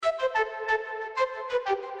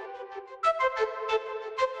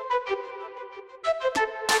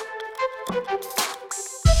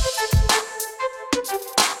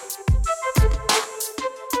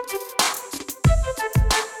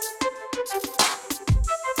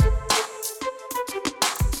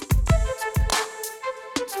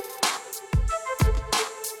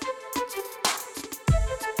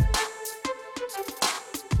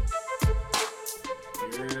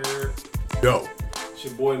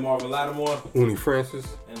boy Marvin Lattimore. Uni Francis.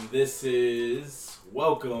 And this is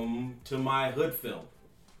Welcome to My Hood Film.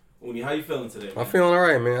 Uni, how you feeling today, man? I'm feeling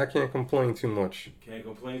alright, man. I can't complain too much. Can't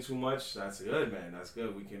complain too much? That's good, man. That's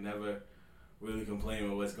good. We can never really complain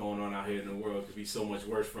with what's going on out here in the world. It could be so much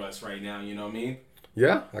worse for us right now, you know what I mean?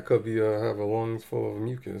 Yeah, I could be have a lungs full of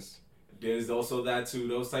mucus. There's also that too.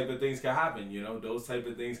 Those type of things can happen, you know? Those type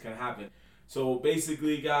of things can happen. So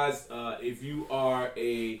basically, guys, if you are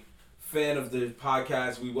a fan of the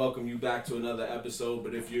podcast, we welcome you back to another episode.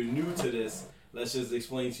 But if you're new to this, let's just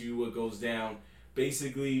explain to you what goes down.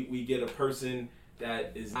 Basically, we get a person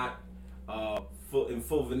that is not in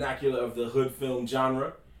full vernacular of the hood film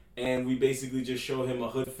genre, and we basically just show him a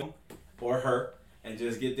hood film or her and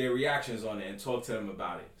just get their reactions on it and talk to them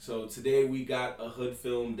about it. So today we got a hood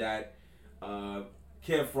film that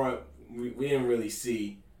Camp Front we didn't really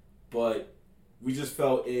see, but we just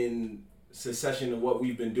felt in succession of what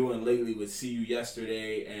we've been doing lately with See You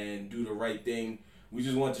Yesterday and Do the Right Thing, we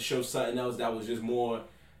just wanted to show something else that was just more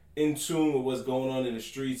in tune with what's going on in the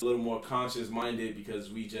streets, a little more conscious-minded, because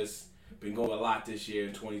we just been going a lot this year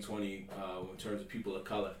in 2020 in terms of people of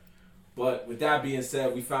color. But with that being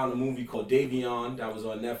said, we found a movie called Davion that was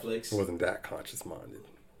on Netflix. It wasn't that conscious-minded.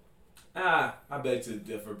 I beg to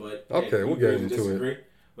differ, but okay, we'll get into it.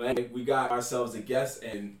 But anyway, we got ourselves a guest,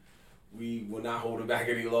 and we will not hold it back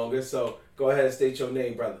any longer. So go ahead and state your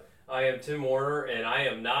name, brother. I am Tim Warner, and I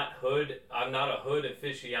am not hood. I'm not a hood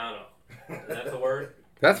aficionado. Is that the word?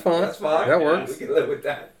 That's fine. That's fine. That works. We can live with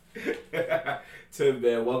that. Tim,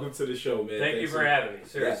 man, welcome to the show, man. Thank you for having me.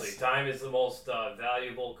 Seriously, Yes. Time is the most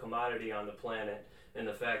valuable commodity on the planet, and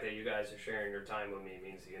the fact that you guys are sharing your time with me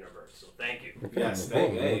means the universe. So thank you. Okay, Yes, no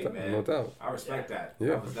thank problem. you, man. No doubt. I respect that.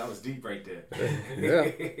 Yeah. That was deep right there.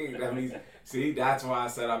 Yeah. That means, see, that's why I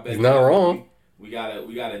said I bet. He's not wrong. We got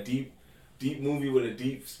a deep movie with a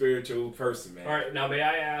deep spiritual person, man. All right, now may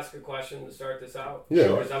I ask a question to start this out? Yeah.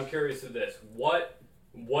 Because I'm curious of this. What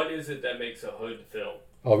is it that makes a hood film?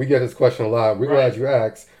 Oh, we get this question a lot. We're glad you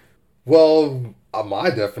asked. Well,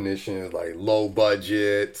 my definition is like low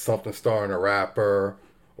budget, something starring a rapper,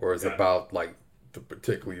 or is about like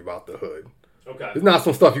particularly about the hood. Okay. It's not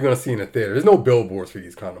some stuff you're gonna see in the theater. There's no billboards for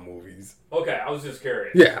these kind of movies. Okay, I was just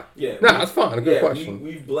curious. Yeah. Yeah. Nah, that's fine. A good question.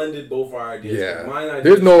 We've blended both our ideas. Yeah. Mine idea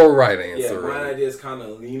There's no right answer. Yeah, my really. idea is kind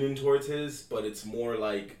of leaning towards his, but it's more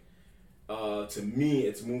like, to me,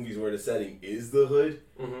 it's movies where the setting is the hood.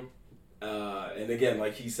 Mm-hmm. And again,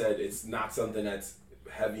 like he said, it's not something that's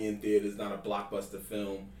heavy in theaters, not a blockbuster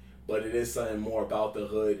film, but it is something more about the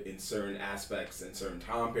hood in certain aspects and certain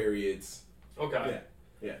time periods. Okay.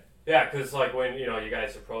 Yeah. Yeah, because like when you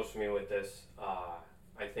guys approached me with this,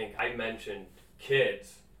 I think I mentioned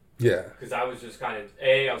kids. Yeah. Because I was just kind of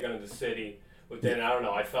I was going to the city, but then I don't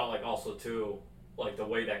know. I felt like also too, like the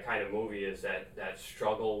way that kind of movie is that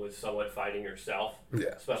struggle with somewhat fighting yourself. Yeah.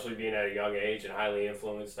 Especially being at a young age and highly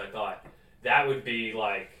influenced. I thought that would be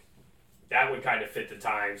like. That would kind of fit the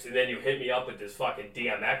times, and then you hit me up with this fucking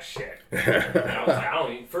DMX shit, and I was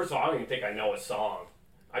like, first of all, I don't even think I know a song.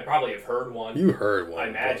 I probably have heard one. You heard one. I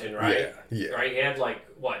imagine, right? Yeah. Right? He had like,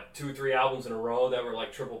 2-3 albums in a row that were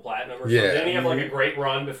like triple platinum or something. Yeah. Didn't he have like a great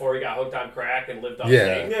run before he got hooked on crack and lived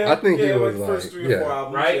Yeah. upstate? I think he was like like, first 3 or 4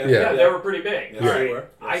 albums. Right? Yeah. They were pretty big. Yes, All right. they were.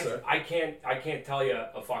 Yes, sir. I can't tell you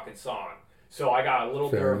a fucking song. So I got a little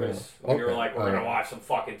Fair nervous enough. when you were Okay. like, we're All going to right. watch some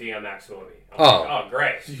fucking DMX movie. I'm Oh. like, oh,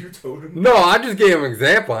 great. You told him? No, I just gave him an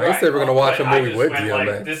example. I didn't say we're gonna watch a But I movie just with went DMX.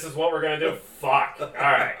 like, this is what we're going to do? Fuck. All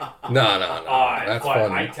right. No. That's but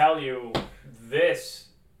funny. I tell you, this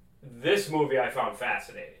movie I found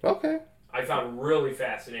fascinating. Okay. I found really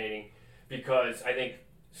fascinating because I think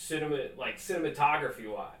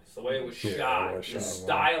cinematography wise, the way it was Yeah, shot, it was the shot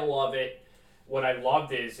style of it. What I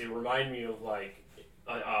loved is it reminded me of like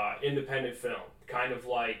independent film, kind of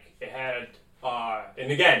like it had.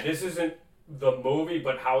 And again, this isn't the movie,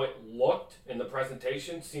 but how it looked in the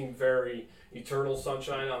presentation seemed very Eternal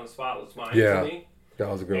Sunshine on the Spotless Mind Yeah. to me. That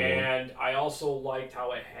was a good one. And I also liked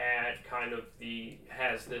how it had kind of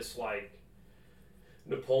has this like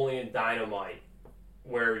Napoleon Dynamite,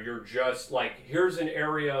 where you're just like, here's an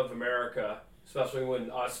area of America, especially when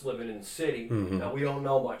us living in the city, that we don't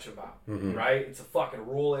know much about, right? It's a fucking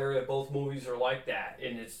rural area. Both movies are like that,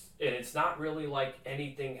 and it's not really like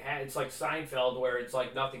anything. It's like Seinfeld, where it's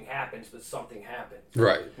like nothing happens, but something happens,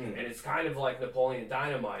 Right. And it's kind of like Napoleon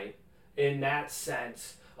Dynamite in that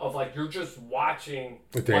sense of like you're just watching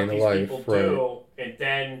A day what in the these life, people right. do, and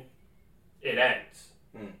then it ends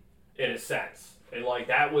in a sense. And like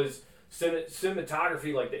that was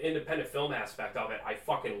cinematography, like the independent film aspect of it, I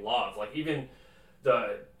fucking love. Like even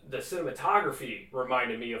the the cinematography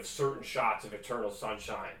reminded me of certain shots of Eternal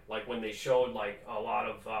Sunshine, like when they showed like a lot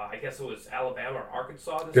of I guess it was Alabama or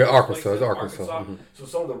Arkansas. Yeah, Arkansas. It's Arkansas. Mm-hmm. So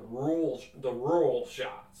some of the rural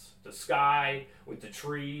shots, the sky with the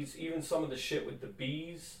trees, even some of the shit with the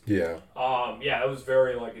bees. Yeah. Yeah, it was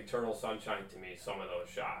very like Eternal Sunshine to me. Some of those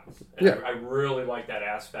shots. And Yeah. I really liked that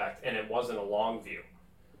aspect, and it wasn't a long view,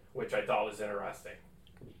 which I thought was interesting.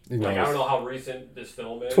 You know, Like, I don't know how recent this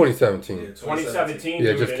film is. 2017. Yeah, 2017, Yeah,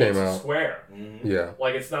 it dude, just and came it's out. square. Mm-hmm. Yeah.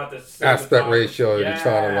 Like, it's not the Aspect ratio, they're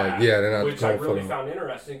trying to, like, yeah, they're not Which I going really for found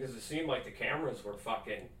interesting because it seemed like the cameras were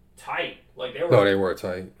fucking tight. Like, they were No, they were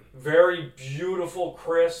tight. very beautiful,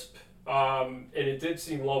 crisp, and it did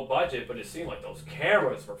seem low budget, but it seemed like those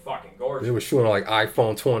cameras were fucking gorgeous. They were shooting like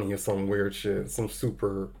iPhone 20 or some weird shit. Some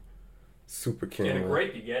super camera. In a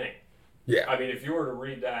great beginning. Yeah. I mean, if you were to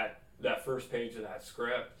read that first page of that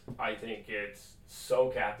script, I think it's so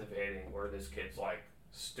captivating where this kid's like,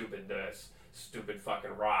 stupid this, stupid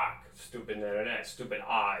fucking rock, stupid internet, stupid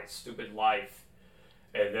eyes, stupid life.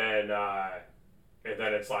 And then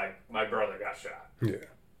it's like, my brother got shot. Yeah.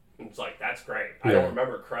 And it's like, that's great. I Yeah. don't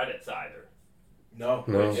remember credits either. No.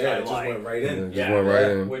 No. Yeah, I it just like. went right in. Yeah. went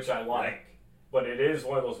right in. Which I like. But it is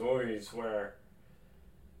one of those movies where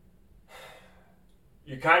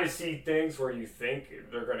you kind of see things where you think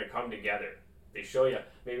they're going to come together. They show you,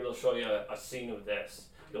 maybe they'll show you a scene of this.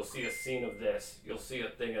 You'll see a scene of this. You'll see a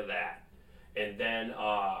thing of that. And then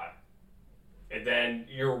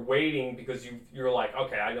you're waiting because you're like,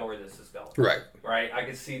 okay, I know where this is going. Right. Right? I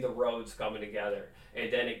can see the roads coming together.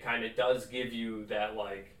 And then it kind of does give you that,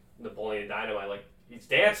 like, Napoleon Dynamite, like, he's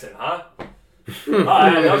dancing, huh?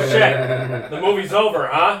 No shit. The movie's over,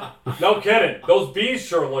 huh? No kidding. Those bees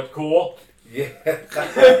sure look cool. Yeah.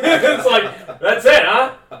 It's like, that's it,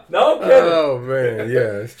 huh? No kidding. Oh man,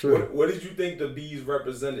 yeah, it's true. What did you think the bees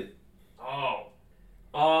represented?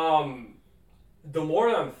 The more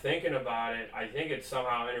I'm thinking about it, I think it's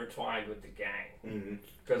somehow intertwined with the gang.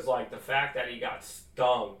 Because, like, the fact that he got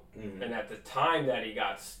stung, and at the time that he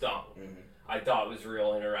got stung, I thought was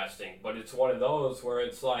real interesting. But it's one of those where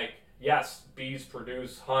it's like, yes, bees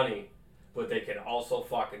produce honey, but they can also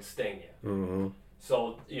fucking sting you. Mm-hmm.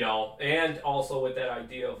 So, you know, and also with that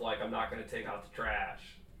idea of, like, I'm not going to take out the trash.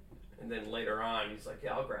 And then later on, he's like,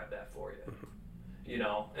 yeah, I'll grab that for you. You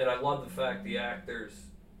know, and I love the fact the actors,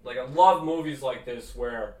 like, I love movies like this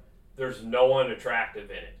where there's no one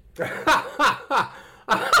attractive in it. You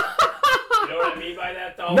know what I mean by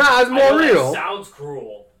that, though? Nah, it's more I know real. That sounds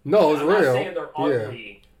cruel. No, it's I'm real. not saying they're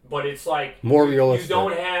ugly, but it's like more realistic. You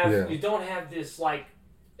don't Yeah. have this like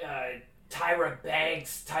Tyra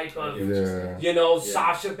Banks type of Yeah.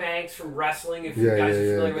 Sasha Banks from wrestling. If you guys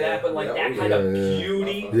are familiar with that, but like that kind of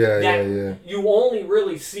beauty that you only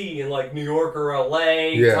really see in like New York or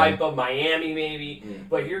LA, type of Miami maybe.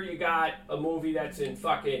 But here you got a movie that's in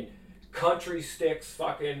fucking country sticks,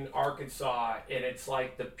 fucking Arkansas, and it's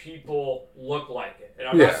like the people look like it. And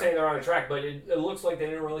I'm not saying they're on a track, but it looks like they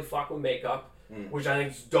didn't really fuck with makeup, which I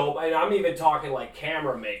think is dope. And I'm even talking like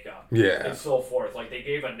camera makeup, and so forth. Like they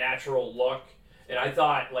gave a natural look, and I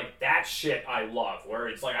thought like that shit I love. Where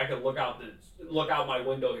it's like I could look out my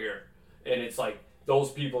window here, and it's like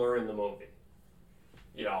those people are in the movie.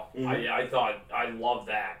 You know, I thought I love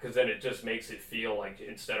that because then it just makes it feel like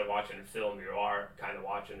instead of watching a film, you are kind of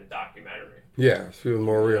watching a documentary. Yeah, it feels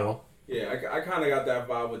more real. Yeah, I kind of got that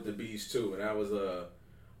vibe with the bees too, and that was a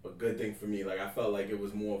good thing for me. Like I felt like it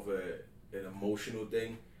was more of an emotional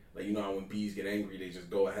thing. Like you know how when bees get angry, they just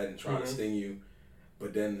go ahead and try to sting you.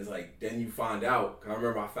 But then it's like, then you find out. Cause I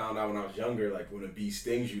remember I found out when I was younger, like when a bee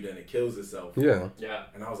stings you, then it kills itself. Yeah. Yeah.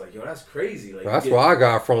 And I was like, yo, that's crazy. Like that's where I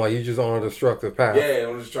got from. Like, you just on a destructive path. Yeah,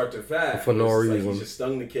 on a destructive path. For no reason. Like, he just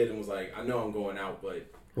stung the kid and was like, I know I'm going out, but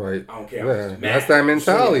right. I don't care. Yeah. That's that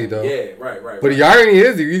mentality, though. Yeah, right. But the irony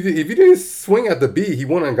is, if you didn't swing at the bee, he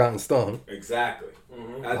wouldn't have gotten stung. Exactly.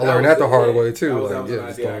 I learned that the hard way, too. That was like, an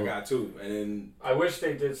idea I got, too. And then I wish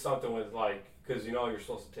they did something with, like, because, you know, you're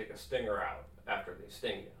supposed to take a stinger out after they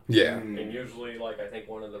sting you. Yeah. And usually, like, I think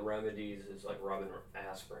one of the remedies is, like, rubbing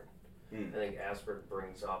aspirin. I think aspirin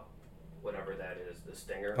brings up whatever that is, the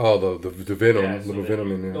stinger. Oh, the venom. Yeah, the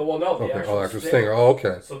venom in there. No, well, no, the actual stinger. Oh,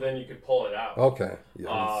 okay. So then you could pull it out. Okay.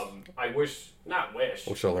 Yeah, I wish, not wish,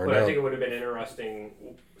 we shall learn but out. I think it would have been interesting,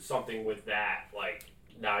 something with that. Like,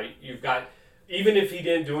 now you've got, even if he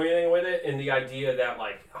didn't do anything with it, and the idea that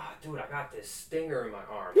like, oh, dude, I got this stinger in my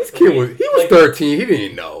arm. This kid was 13. He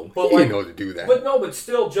didn't know. He But didn't know to do that. But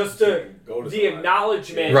still, just the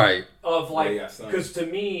acknowledgement right. of like, because to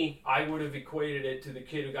me, I would have equated it to the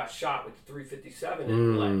kid who got shot with the 357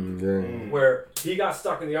 in the leg, where he got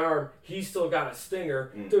stuck in the arm, he still got a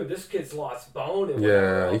stinger. Dude, this kid's lost bone.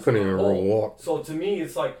 And he couldn't even walk. So to me,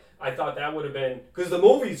 it's like, I thought that would have been, because the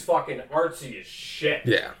movie's fucking artsy as shit.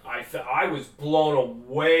 Yeah. I was blown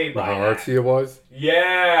away by how that. artsy it was?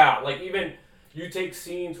 Yeah. Like, even, you take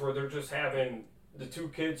scenes where they're just having, the two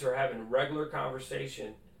kids are having regular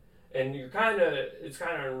conversation, and it's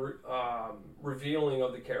kind of revealing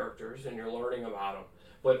of the characters, and you're learning about them.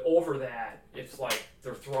 But over that, it's like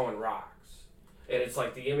they're throwing rocks. And it's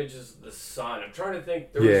like the images of the sun. I'm trying to think.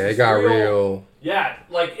 It got real. Yeah,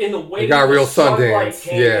 like in the way it got real Sundance.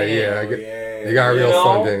 It got real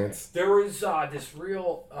Sundance. There was this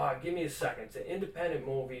real. Give me a second. It's an independent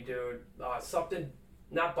movie, dude. Something,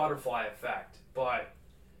 not Butterfly Effect, but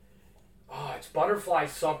it's Butterfly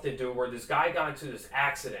something, dude. Where this guy got into this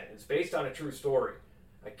accident. It's based on a true story.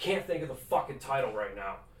 I can't think of the fucking title right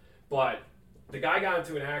now, but the guy got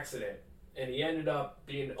into an accident. And he ended up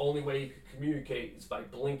being the only way he could communicate is by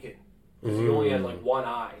blinking. Because he only had like one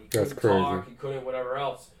eye. He couldn't talk, he couldn't whatever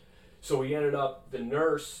else. So he ended up, the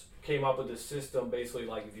nurse came up with this system, basically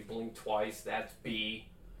like if you blink twice, that's B.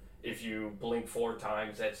 If you blink 4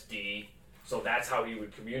 times, that's D. So that's how he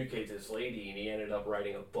would communicate to this lady, and he ended up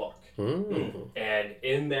writing a book. And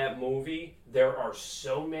in that movie, there are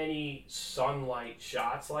so many sunlight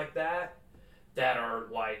shots like that are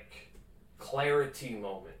like clarity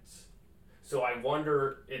moments. So I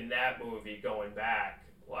wonder in that movie, going back,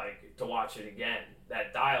 like to watch it again,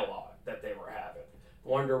 that dialogue that they were having.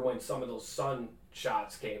 Wonder when some of those sun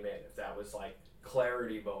shots came in, if that was like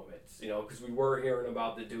clarity moments, you know, because we were hearing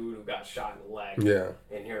about the dude who got shot in the leg. Yeah.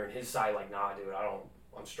 And hearing his side, like, nah, dude,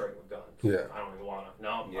 I'm straight with guns. Yeah. I don't even want to.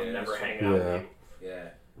 No, I'm never hanging out with you. Yeah.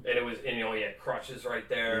 And it was, and you know, he had crutches right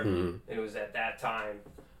there. Mm-hmm. And it was at that time.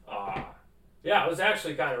 I was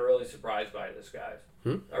actually kind of really surprised by this, guys.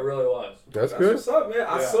 I really was. That's good. What's up, man?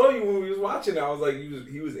 I saw you when we was watching it. I was like,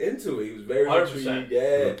 he was into it. He was very 100%. intrigued.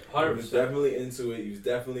 Yeah, 100%. He was definitely into it. He was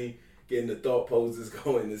definitely getting the thought poses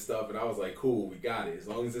going and stuff. And I was like, cool, we got it. As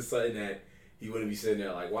long as it's something that he wouldn't be sitting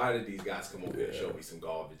there like, why did these guys come over here and show me some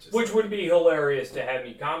garbage? Which would be hilarious to have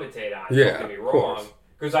me commentate on. Yeah, don't get me wrong,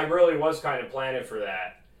 because I really was kind of planning for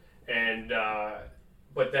that. And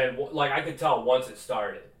but then, like, I could tell once it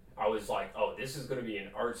started. I was like, oh, this is going to be an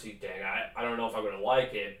artsy thing. I don't know if I'm going to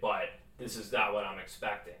like it, but this is not what I'm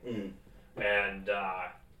expecting. And,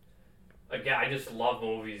 again, I just love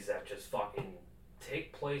movies that just fucking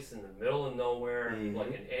take place in the middle of nowhere, like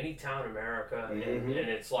in any town in America. And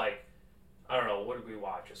it's like, I don't know, what did we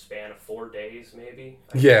watch? A span of 4 days, maybe?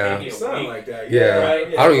 Yeah. Maybe something like that. Yeah. Right?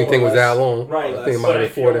 I don't even think it was that long. Right. I think it But might I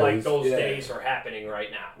have been 4 feel like days. those days are happening right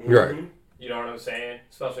now. Right. You know what I'm saying?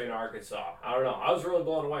 Especially in Arkansas. I don't know. I was really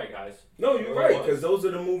blown away, guys. No, you're right, because those are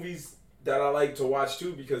the movies that I like to watch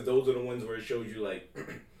too, because those are the ones where it shows you like,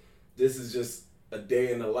 this is just a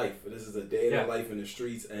day in the life. This is a day in the life in the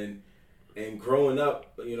streets, and growing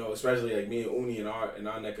up, you know, especially like me and Uni in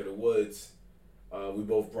our neck of the woods, we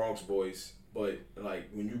both Bronx boys. But like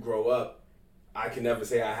when you grow up, I can never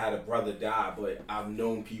say I had a brother die, but I've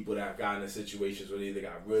known people that have gotten in situations where they either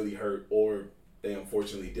got really hurt or they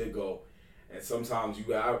unfortunately did go. And sometimes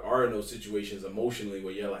you are in those situations emotionally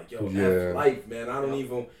where you're like, yo, F life, man. I don't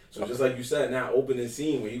even. So just like you said, now opening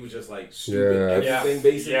scene where he was just like stupid everything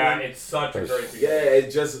basically. Yeah, it's such a great thing. Yeah,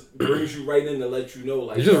 it just brings you right in to let you know,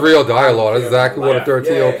 like, it's just real dialogue. That's exactly what a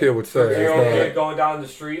 13-year-old kid would say. 13-year-old kid going down the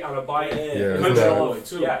street on a bike.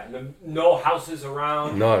 No houses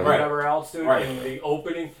around. None. Whatever else, dude. In the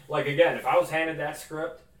opening, like again, if I was handed that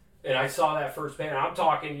script. And I saw that first page. I'm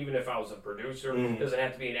talking even if I was a producer, doesn't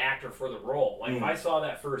have to be an actor for the role. Like if I saw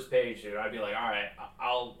that first page, dude, I'd be like, all right,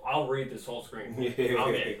 I'll read this whole screen.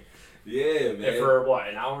 I'm in. Yeah, man. And for what,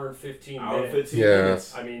 an hour and 15 minutes?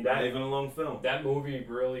 Minutes. I mean, not even a long film. That movie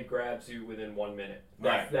really grabs you within 1 minute.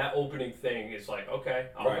 That opening thing is like, okay,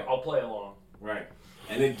 I'll play along. Right.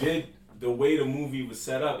 And it did, the way the movie was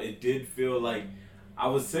set up, it did feel like, I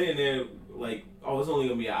was sitting there like, oh, it's only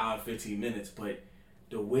going to be an hour and 15 minutes, but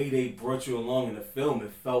the way they brought you along in the film,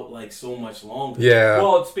 it felt like so much longer. Yeah.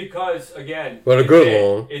 Well, it's because, again,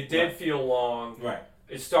 it did feel long. Right.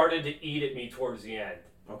 It started to eat at me towards the end.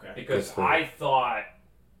 Okay. Because I thought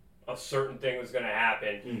a certain thing was going to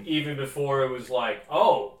happen even before it was like,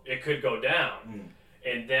 oh, it could go down.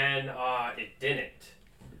 And then it didn't.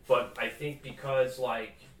 But I think because,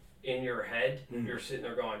 like, in your head, you're sitting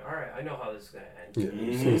there going, all right, I know how this is going to end. Yeah,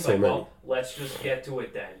 you've seen It's so like, many. well, let's just get to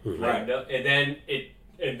it then. Right.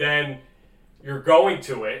 And then you're going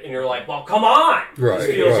to it, and you're like, well, come on. Right,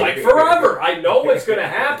 This feels right. like forever. I know what's going to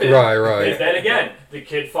happen. Right. And then again, the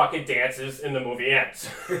kid fucking dances, and the movie ends.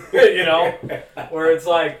 You know? Where it's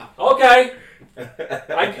like, okay,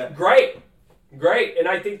 great. And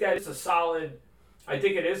I think that it's a solid,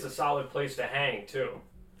 place to hang, too.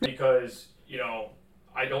 Because, you know,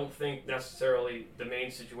 I don't think necessarily the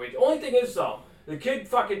main situation. The only thing is, though, the kid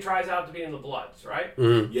fucking tries out to be in the Bloods, right?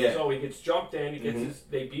 Mm-hmm. Yeah. So he gets jumped in. He gets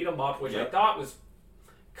they beat him up, which I thought was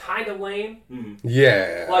kind of lame.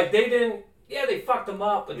 Yeah. Like they didn't. Yeah, they fucked him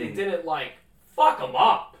up, but they didn't like fuck him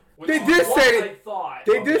up. They did say I thought.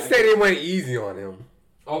 they did say they went easy on him.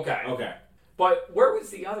 Okay. But where was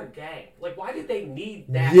the other gang? Like, why did they need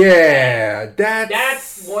that? Yeah,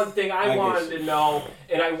 That's one thing I I wanted guess. to know,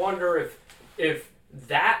 and I wonder if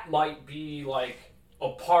that might be like a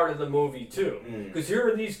part of the movie too. Because here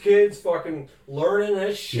are these kids fucking learning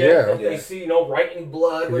this shit Yeah. that they see, you know, writing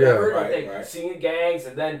blood, whatever, that they Right. see in gangs,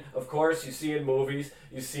 and then of course you see in movies,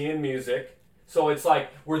 you see in music. So it's like,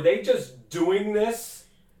 were they just doing this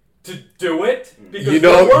to do it? Because You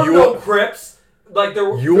know, there were you no want- Crips. Like there.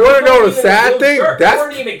 You there wanna weren't know the even sad blue thing? shirts. That's- There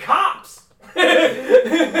weren't even cops.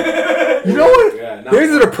 You know what? Yeah, not Here's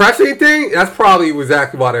the one. depressing thing. That's probably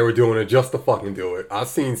exactly why they were doing it, just to fucking do it. I've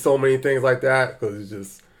seen so many things like that because it's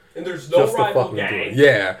just And there's no just to rival fucking do gang. it.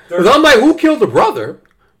 Yeah, because There's- I'm like, who killed the brother?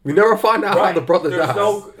 We never find out how Right. the brother There's died.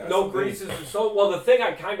 no That's no the thing. greases. So well, the thing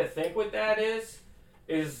I kind of think with that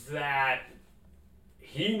is that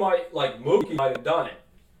he might Mookie might have done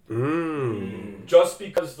it just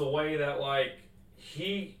because the way that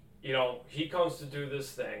he comes to do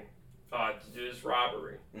this thing, to do this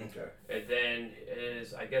robbery, Okay. and then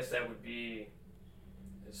I guess that would be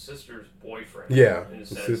his sister's boyfriend. Yeah, in a his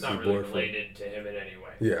sense, sister's not really boyfriend. related to him in any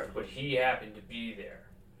way. Yeah. But he happened to be there.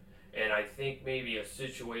 And I think maybe a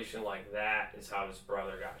situation like that is how his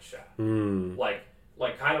brother got shot.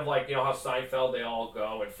 Like kind of like, you know how Seinfeld, they all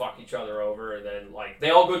go and fuck each other over, and then they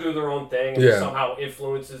all go do their own thing, and Yeah. it somehow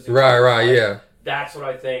influences each Right, other's right, life. yeah. That's what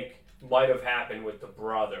I think might have happened with the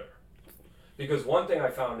brother. Because one thing I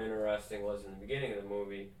found interesting was in the beginning of the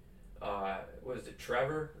movie, was it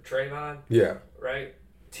Trayvon, Yeah. right?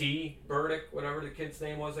 T. Burdick, whatever the kid's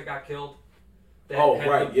name was that got killed. That Oh, had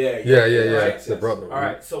right. the- Yeah. Yeah. Right, The brother. All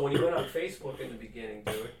right, so when he went on Facebook in the beginning,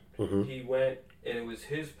 dude, he went and it was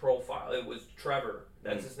his profile. It was Trevor.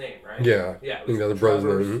 That's his name, right? Yeah. Yeah, I it think was that's the brother's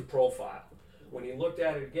Trevor's name. profile. When he looked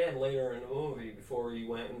at it again later in the movie, before he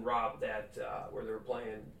went and robbed that where they were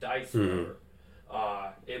playing dice, whatever,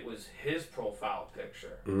 it was his profile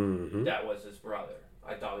picture. That was his brother.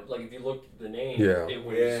 I thought, if you looked at the name, Yeah. it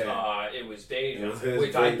was Yeah. Deja, It was his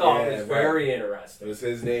which I big- thought yeah, was right. very It interesting. was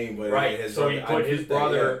his name, but Right, his so he brother- put I his peeped that,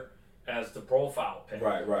 brother as the profile pic.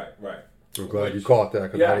 Right. I'm glad you caught that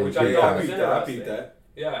because Yeah, I didn't which I think thought I that. was peeped that. I interesting. peeped that.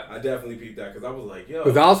 Yeah. I definitely peeped that because I was like, yo.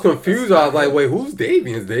 Because I was confused. I was like, wait, who's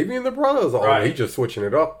Davian? Is Davian the brother? I was like, oh, Right. he's just switching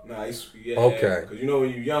it up. Nah, yeah. Okay. Because when you're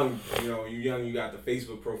young, you got the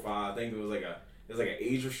Facebook profile. I think it was like an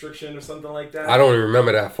age restriction or something like that. I don't even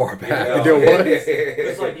remember that far back. Yeah. There was.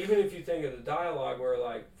 It's even if you think of the dialogue where,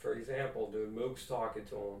 for example, dude, Mook's talking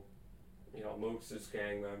to him. You know, Mook's this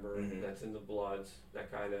gang member that's in the Bloods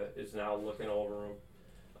that kind of is now looking over him.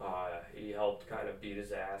 He helped kind of beat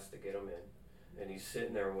his ass to get him in. And he's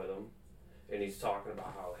sitting there with him. And he's talking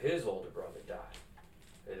about how his older brother died.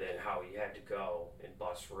 And then how he had to go and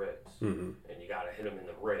bust ribs. And you got to hit him in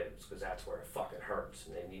the ribs because that's where it fucking hurts.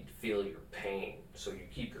 And they need to feel your pain. So you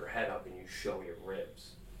keep your head up and you show your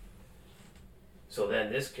ribs. So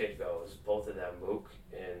then this kid goes, both of them, Mook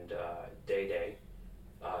and Day Day,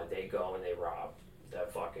 they go and they rob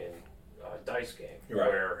that fucking dice game Right.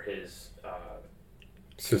 where his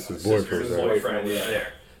Sister's sister's boyfriend. boyfriend. boyfriend was Yeah.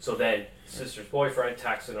 there. So then sister's boyfriend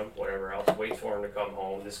texting him, whatever else, waits for him to come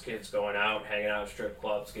home. This kid's going out, hanging out in strip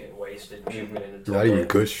clubs, getting wasted, puking in the Not toilet. even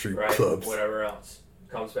good street Right, clubs. whatever else.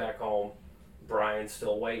 Comes back home, Brian's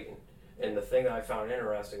still waiting. And the thing that I found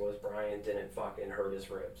interesting was Brian didn't fucking hurt his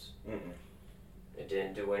ribs. It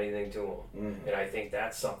didn't do anything to him. And I think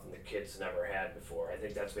that's something the kids never had before. I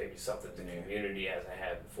think that's maybe something the community hasn't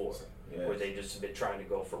had before. Yeah. Where they just have been trying to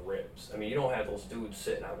go for ribs. I mean, you don't have those dudes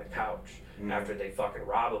sitting on the couch after they fucking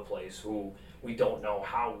rob a place who we don't know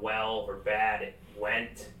how well or bad it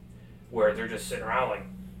went, where they're just sitting around like,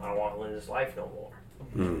 I don't want to live this life no more.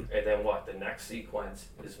 And then what? The next sequence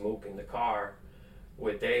is Mook in the car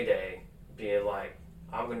with Day Day being like,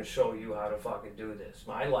 I'm going to show you how to fucking do this.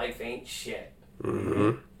 My life ain't shit.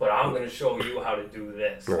 But I'm going to show you how to do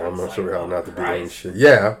this. No, I'm It's not sure like, how oh, not to do any Christ. shit.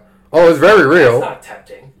 Yeah. Oh, it's very real. That's not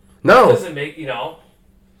tempting. No. It doesn't make,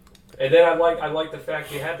 And then I like the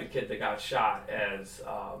fact you had the kid that got shot as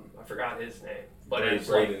I forgot his name, but it's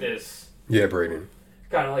like this. Yeah, Braden.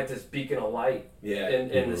 Kind of like this beacon of light. Yeah.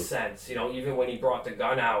 In the sense, even when he brought the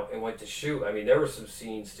gun out and went to shoot, I mean, there were some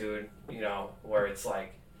scenes, dude, where it's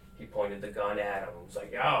like he pointed the gun at him. It was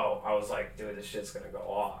like, yo, I was like, dude, this shit's gonna go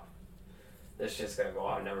off. This shit's gonna go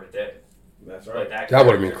off. Never did. That's right. That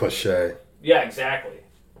would have been cliche. Yeah, exactly.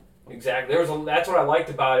 That's what I liked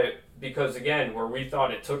about it, because again, where we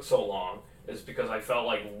thought it took so long is because I felt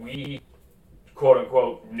like we, quote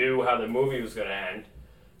unquote, knew how the movie was going to end.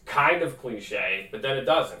 Kind of cliche, but then it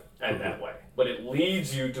doesn't end that way. But it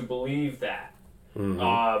leads you to believe that.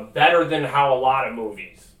 Better than how a lot of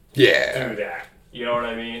movies do that. You know what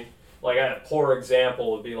I mean? Like a poor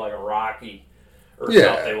example would be like a Rocky or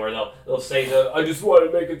something, where they'll say, I just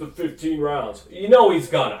want to make it to 15 rounds. He's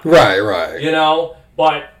gonna. Right.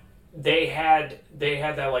 But they had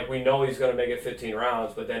that, like, we know he's going to make it 15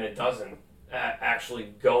 rounds, but then it doesn't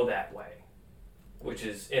actually go that way, which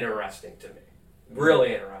is interesting to me.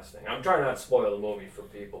 Really interesting. I'm trying not to spoil the movie for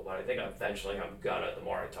people, but I think eventually I'm gonna the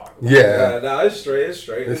more I talk about it. Yeah. No, it's straight.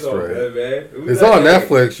 It's all good, man. It's on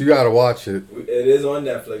Netflix. You got to watch it. It is on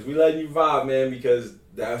Netflix. We letting you vibe, man, because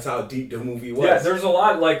that's how deep the movie was. Yeah, there's a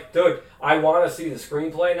lot. Like, dude, I want to see the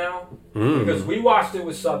screenplay now because we watched it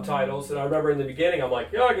with subtitles, and I remember in the beginning, I'm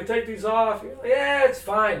like, yo, I can take these off. Yeah, it's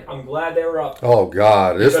fine. I'm glad they were up. Oh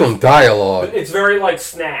God, there's some dialogue. It's very like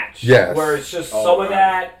Snatch. Yes. Where it's just some of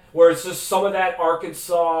that. Where it's just some of that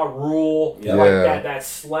Arkansas rule, like that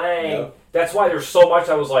slang. Yep. That's why there's so much.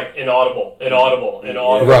 I was like inaudible. Right.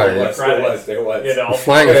 There was. The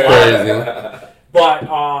slang is crazy. But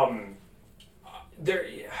there.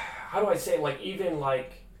 How do I say? Like, even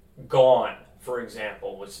like Gone, for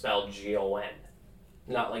example, was spelled G-O-N,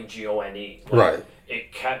 not like G-O-N-E. Like, right.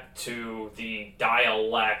 It kept to the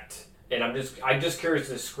dialect. And I'm just curious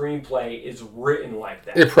if the screenplay is written like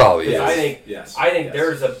that. It probably is. I think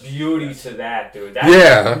there's a beauty to that, dude.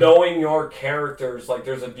 Knowing your characters, like,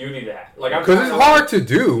 there's a beauty to that. Like, because it's hard to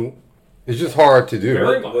do. It's just hard to do.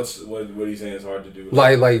 What are you saying is hard to do?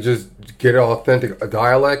 Like just get an authentic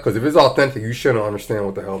dialect. Because if it's authentic, you shouldn't understand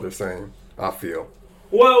what the hell they're saying. I feel.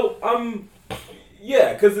 Well,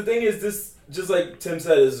 yeah. Because the thing is, this. Just like Tim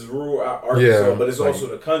said, it's rural Arkansas, but it's also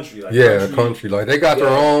the country. Like, the country. Like, they got their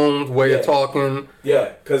own way of talking.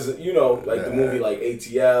 Yeah, because, the movie like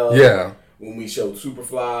ATL. When we showed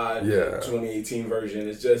Superfly, 2018 version,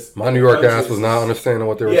 it's just... My New York ass was not understanding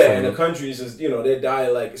what they were saying. Yeah, and the country is just, their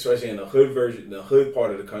dialect, especially in the hood version, the hood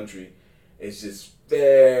part of the country, it's just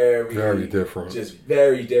very different. Just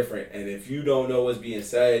very different. And if you don't know what's being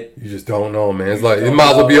said... You just don't know, man. It's like, it might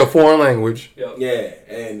as well be a foreign language. Yep. Yeah,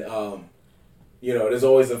 and... there's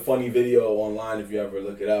always a funny video online if you ever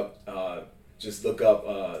look it up. Just look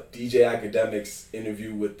up DJ Academic's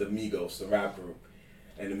interview with the Migos, the rap group.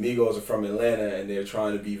 And the Migos are from Atlanta, and they're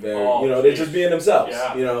trying to be very, they're just being themselves,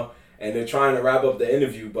 and they're trying to wrap up the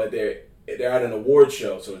interview, but they're at an award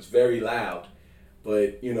show, so it's very loud.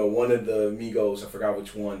 But, one of the Migos, I forgot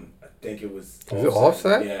which one, I think it was... Is it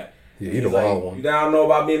Offset? Yeah. Yeah, he's the wild one. You don't know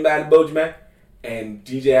about being bad at Boji, man? And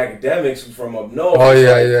DJ Academics from up north. Oh,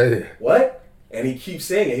 yeah. What? And he keeps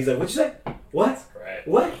saying it. He's like, what you say? What? Right.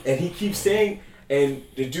 What? And he keeps saying, and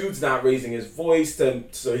the dude's not raising his voice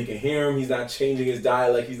so he can hear him. He's not changing his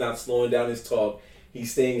dialect. He's not slowing down his talk.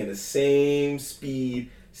 He's staying in the same speed,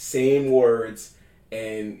 same words.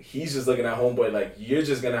 And he's just looking at homeboy like, you're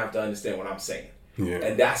just going to have to understand what I'm saying. Yeah.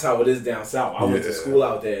 And that's how it is down south. I went to school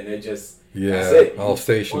out there, and they're just... Yeah, that's it. all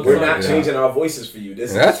stations. We're not changing our voices for you.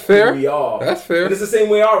 This that's is fair. Who we are. That's fair. But it's the same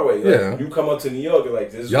way our way. Like, yeah. You come up to New York, you're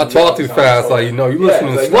like, this is y'all talk too fast. Like, you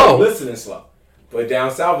listening like, slow. No, listening slow. But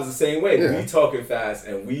down south is the same way. Yeah. We talking fast,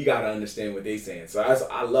 and we gotta understand what they saying. So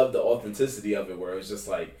I love the authenticity of it, where it's just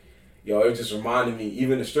like, it just reminded me.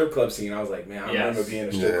 Even the strip club scene, I was like, man, I remember being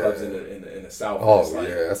in strip clubs in the south. Oh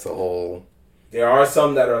that's a whole. There are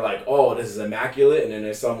some that are like, oh, this is immaculate, and then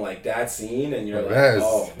there's some like that scene, and you're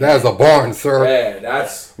that's a barn, sir. Yeah,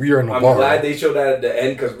 we are in a barn. I'm glad they showed that at the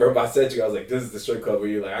end, because remember I said to you, I was like, this is the strip club where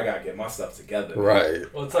you're like, I gotta get my stuff together. Right.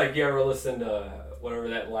 Well, it's like you ever listen to whatever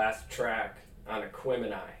that last track on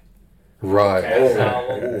Aquemini. Right.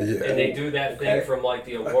 And they do that thing from like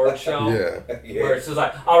the award show. Yeah. Where it's just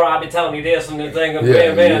like, all right, I've been telling you this and the thing, and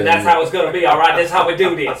that's how it's gonna be. All right, this is how we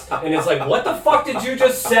do this. And it's like, what the fuck did you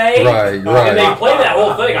just say? Right. And they play that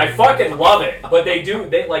whole thing. I fucking love it. But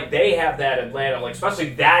they have that Atlanta, like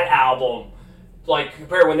especially that album. Like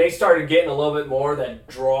compared when they started getting a little bit more that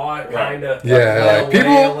draw kind of people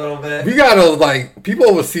a little bit. We gotta people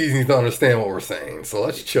overseas need to understand what we're saying. So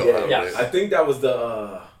let's chill out. I think that was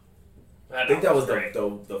the. I think that was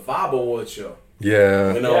the Vibe Award show.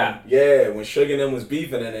 Yeah. When, when Suge and them was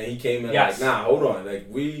beefing, and then he came in like, nah, hold on, like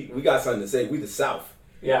we got something to say. We the South.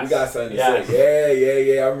 Yes. We got something to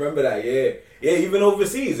say. Yeah. I remember that. Yeah. Even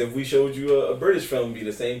overseas, if we showed you a British film, it'd be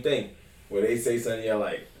the same thing, where they say something, you're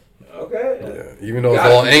like, okay. Yeah. Even though it's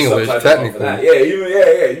all English, technically.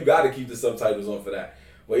 You got to keep the subtitles on for that.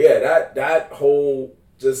 But yeah, that whole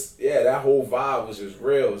vibe was just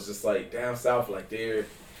real. It's just like down south, like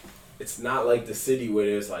it's not like the city where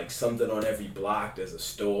there's like something on every block. There's a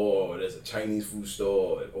store, or there's a Chinese food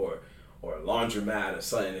store, or a laundromat or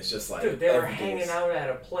something. It's just like, dude, they were hanging out at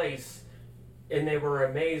a place, and they were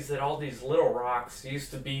amazed that all these little rocks used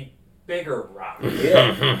to be bigger rocks.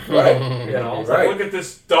 Yeah, right. You know, like, look at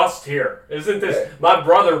this dust here. Isn't this? Yeah. My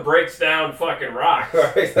brother breaks down fucking rocks.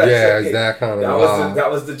 Right. That kind of. That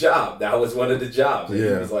was the job. That was one of the jobs. And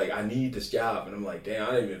he was like, I need this job, and I'm like, damn,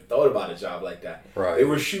 I didn't even thought about a job like that. Right. They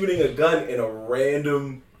were shooting a gun in a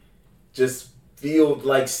random, just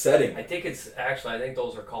field-like setting. I think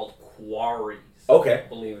those are called quarries. Okay.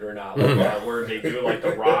 Believe it or not, like where they do like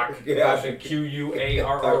the rock,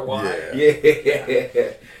 Q-U-A-R-R-Y. Yeah.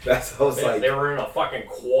 That's what I was like. They were in a fucking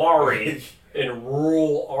quarry in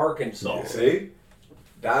rural Arkansas. See?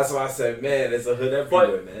 That's why I said, man, there's a hood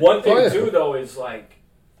everywhere, man. One thing too, though, is like,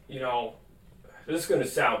 you know, this is gonna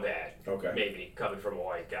sound bad, maybe coming from a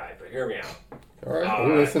white guy, but hear me out. All right,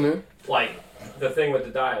 we're listening. Like the thing with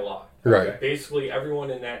the dialogue. Right. Basically, everyone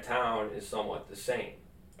in that town is somewhat the same.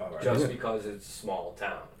 Just because it's a small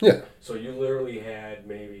town. Yeah. So you literally had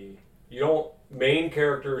main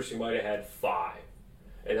characters, you might have had 5.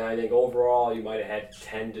 And I think overall you might have had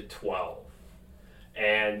 10 to 12.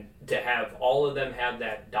 And to have all of them have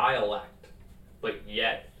that dialect, but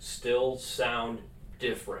yet still sound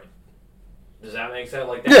different. Does that make sense?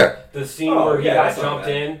 Like that? Yeah. The scene where he got jumped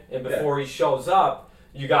in, and before he shows up,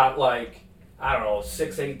 you got like, I don't know,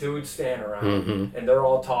 6, 8 dudes standing around, and they're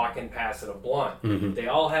all talking, passing a blunt. They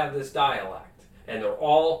all have this dialect, and they're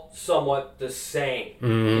all somewhat the same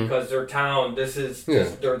because their town. They're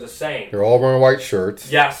the same. They're all wearing white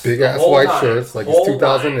shirts. Yes, big ass white shirts, like it's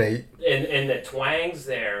 2008. And the twang's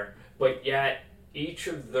there, but yet each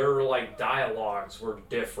of their like dialogues were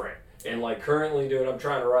different. And like currently, dude, I'm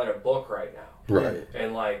trying to write a book right now. Right.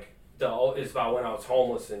 And like. It's about when I was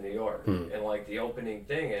homeless in New York, and like the opening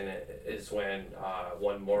thing in it is when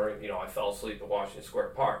one morning, you know, I fell asleep at Washington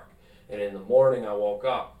Square Park, and in the morning I woke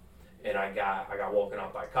up, and I got woken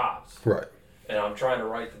up by cops. Right. And I'm trying to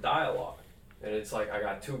write the dialogue, and it's like I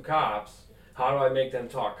got 2 cops. How do I make them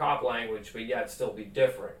talk cop language, but yet still be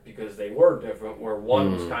different? Because they were different. Where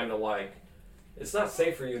one was kind of like, "It's not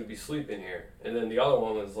safe for you to be sleeping here," and then the other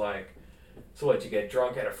one was like, "So what, you get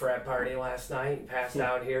drunk at a frat party last night and passed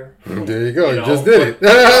out here?" There you go. You just did it.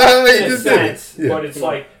 You just did it. Yeah. But it's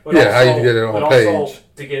like... But also, how you get it on page. Also,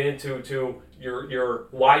 to get into your...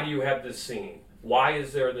 Why do you have this scene? Why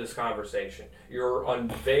is there this conversation? You're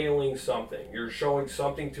unveiling something. You're showing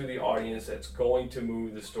something to the audience that's going to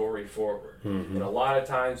move the story forward. And a lot of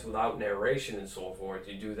times, without narration and so forth,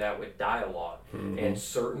 you do that with dialogue. And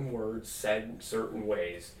certain words said in certain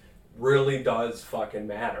ways really does fucking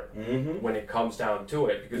matter when it comes down to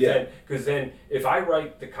it, because then if I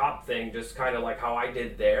write the cop thing just kind of like how I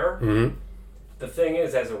did there, the thing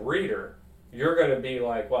is, as a reader, you're going to be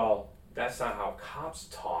like, well, that's not how cops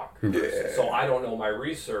talk, so I don't know my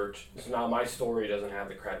research, so now my story doesn't have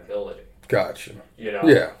the credibility. Gotcha. You know?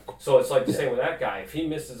 Yeah. So it's like the same with that guy. If he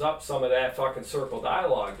misses up some of that fucking circle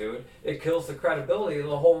dialogue, dude, it kills the credibility of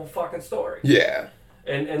the whole fucking story. Yeah.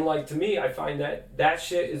 And like, to me, I find that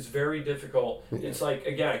shit is very difficult. It's like,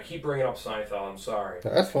 again, I keep bringing up Seinfeld, I'm sorry.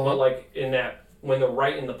 That's fine. But like, in that, when they're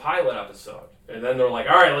writing the pilot episode, and then they're like,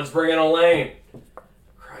 all right, let's bring in Elaine.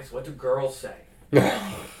 Christ, what do girls say?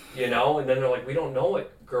 You know? And then they're like, we don't know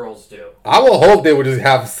what girls do. I will hope they would just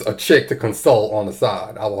have a chick to consult on the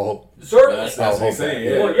side. I will hope. Certainly. That's what I'm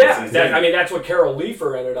saying. Well, yeah. That's what Carol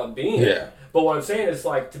Leifer ended up being. Yeah. But what I'm saying is,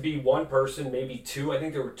 like, to be one person, maybe 2. I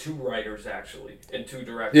think there were 2 writers, actually, and 2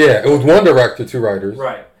 directors. Yeah, it was 1 director, 2 writers.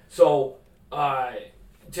 Right. So,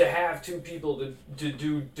 to have 2 people to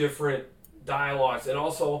do different dialogues, and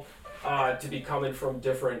also to be coming from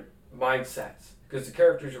different mindsets. Because the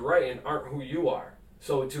characters you're writing aren't who you are.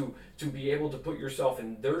 So to be able to put yourself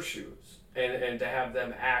in their shoes, and to have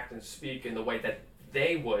them act and speak in the way that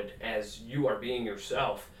they would as you are being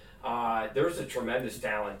yourself, there's a tremendous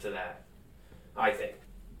talent to that. I think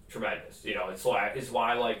tremendous. You know, it's why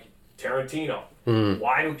I like Tarantino.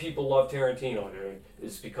 Why do people love Tarantino, dude?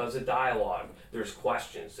 It's because of dialogue. There's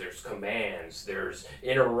questions, there's commands, there's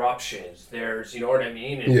interruptions, there's, you know what I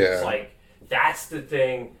mean? And it's like, That's the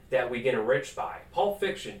thing that we get enriched by. Pulp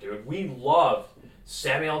Fiction, dude. We loved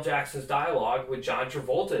Samuel L. Jackson's dialogue with John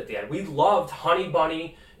Travolta at the end. We loved Honey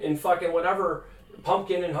Bunny and fucking whatever,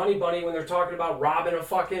 Pumpkin and Honey Bunny when they're talking about robbing a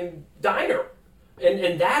fucking diner.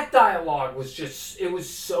 And that dialogue was just, it was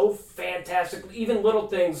so fantastic. Even little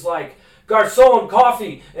things like garçon,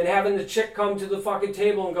 coffee, and having the chick come to the fucking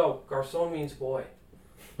table and go, garçon means boy.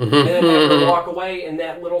 And then have her walk away in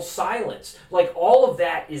that little silence. Like, all of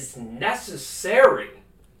that is necessary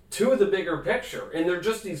to the bigger picture. And they're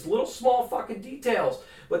just these little small fucking details,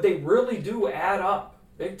 but they really do add up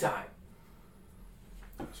big time.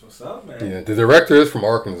 That's what's up, man. Yeah, the director is from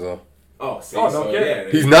Arkansas. Oh, see, no so, kidding.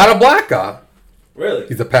 yeah. He's not a black guy. Really?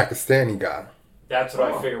 He's a Pakistani guy. That's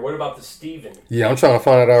what I figured. What about the Steven? Yeah, I'm trying to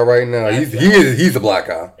find it out right now. He's a black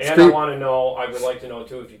guy. And I want to know, I would like to know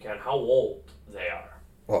too, if you can, how old they are.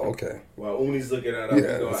 Oh, okay. Well, Uni's looking at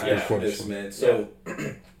Yeah, us. that's a good This, question. man. So,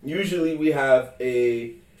 usually we have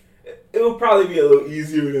it will probably be a little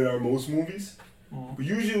easier than our most movies. But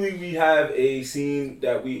usually we have a scene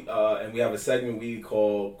that and we have a segment we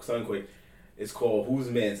call Sunquake. It's called Whose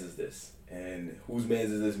Mans Is This? And whose mans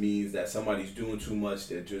is this means that somebody's doing too much.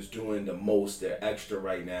 They're just doing the most. They're extra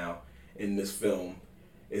right now in this film.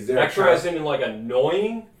 Is there extra as in like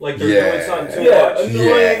annoying? Like they're doing something too much?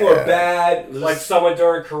 Annoying or bad. Like someone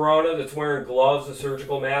during Corona that's wearing gloves, a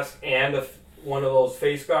surgical mask, and one of those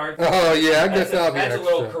face guards? Oh, yeah, I guess that'll be That's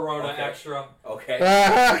extra. a little Corona extra. Okay.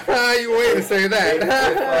 You wait to say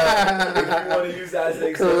that. If you want to use that as an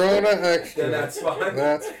example, Corona extra. then that's fine.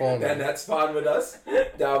 That's funny. Then that's fine with us.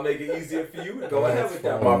 That'll make it easier for you. Go ahead with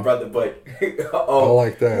that, my brother. But I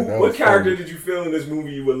like that. That what was character funny. did you feel in this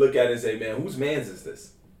movie you would look at and say, man, whose man's is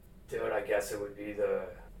this? Dude, I guess it would be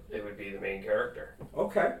the main character.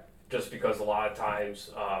 Okay. Just because a lot of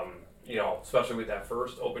times, especially with that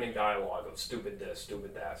first opening dialogue of stupid this,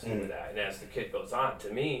 stupid that, stupid that, and as the kid goes on, to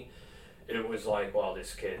me, it was like, well,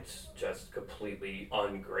 this kid's just completely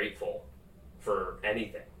ungrateful for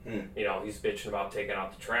anything. He's bitching about taking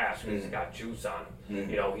out the trash because he's got juice on him.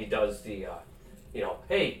 He does the,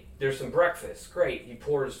 hey, there's some breakfast. Great. He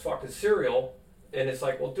pours fucking cereal. And it's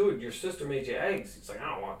like, well, dude, your sister made you eggs. He's like, I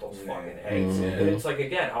don't want those fucking eggs. And it's like,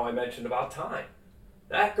 again, how I mentioned about time.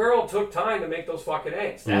 That girl took time to make those fucking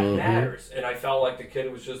eggs. That matters. And I felt like the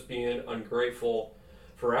kid was just being ungrateful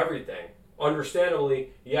for everything. Understandably,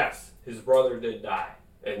 yes, his brother did die.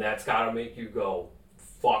 And that's got to make you go,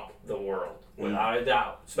 fuck the world. Without a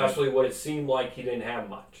doubt. Especially when it seemed like he didn't have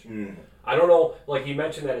much. I don't know, like he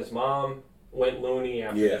mentioned that his mom went loony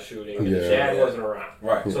after the shooting. And his dad wasn't around.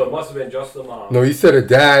 Right. So it must have been just the mom. No, he said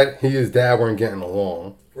his dad weren't getting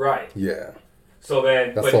along. Right. Yeah. So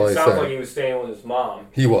then, That's but all it he sounds said. like he was staying with his mom.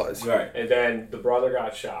 He was. Right. And then the brother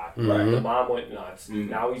got shot. Right. The mom went nuts.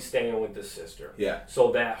 Now he's staying with the sister. Yeah.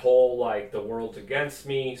 So that whole, like, the world's against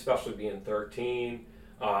me, especially being 13,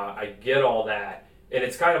 I get all that. And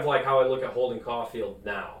it's kind of like how I look at Holden Caulfield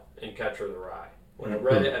now in Catcher in the Rye. When I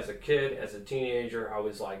read it as a kid, as a teenager, I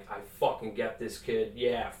was like, I fucking get this kid.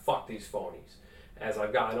 Yeah, fuck these phonies. As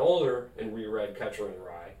I've gotten older and reread Catcher in the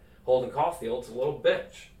Rye, Holden Caulfield's a little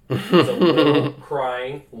bitch. He's a little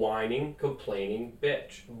crying, whining, complaining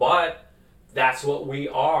bitch. But that's what we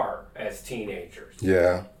are as teenagers.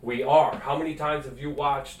 Yeah. We are. How many times have you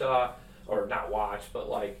watched, or not watched, but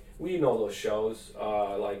like, we know those shows,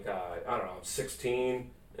 I don't know, I'm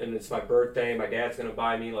 16, and it's my birthday, my dad's going to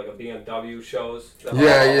buy me like a BMW shows.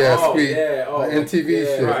 MTV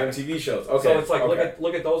shit. Right. MTV shows. Okay. So it's like,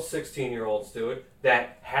 look at those 16-year-olds, dude,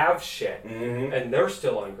 that have shit, and they're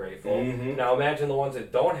still ungrateful. Now imagine the ones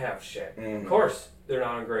that don't have shit. Of course, they're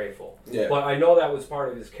not ungrateful. Yeah. But I know that was part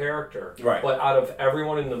of his character. Right. But out of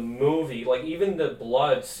everyone in the movie, like even the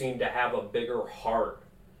Bloods seemed to have a bigger heart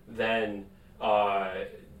than Day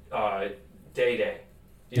Day.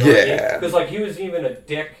 You know what I mean? Because like he was even a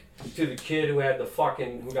dick to the kid who got shot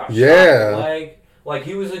in the leg. Like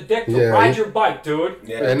he was a dick to ride your bike, dude.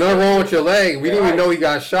 Yeah. And nothing wrong with your leg. We didn't even know he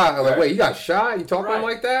got shot. I'm like, wait, he got shot? You talking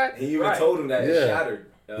like that? He even told him that it shattered.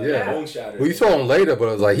 Bone shattered. Well, you saw him later, but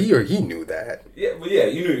it was like he knew that. Yeah, well, yeah,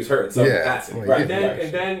 you knew he was hurt. So that's it. Like, Right.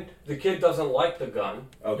 And then the kid doesn't like the gun.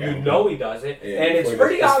 Okay. You know he doesn't. Yeah, And it's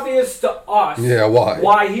pretty obvious to us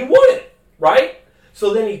why he wouldn't, right?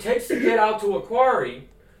 So then he takes the kid out to a quarry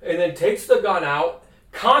and then takes the gun out,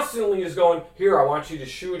 constantly is going, here, I want you to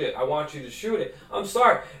shoot it. I want you to shoot it. I'm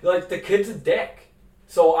sorry. Like, the kid's a dick.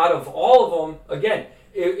 So out of all of them, again,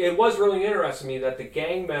 it was really interesting to me that the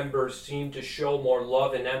gang members seemed to show more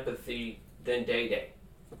love and empathy than Day Day.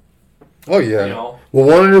 Oh, yeah. You know? Well,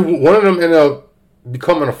 one of them ended up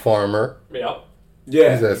becoming a farmer. Yep.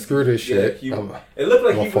 Yeah. He said, screw this shit. It looked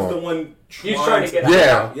like he was the one trying to get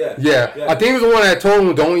out. Yeah. I think he was the one that told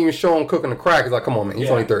him, don't even show him cooking the crack. He's like, come on, man. He's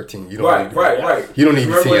only 13. You don't right. You don't need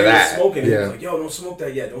to see that. He was smoking. He was like, yo, don't smoke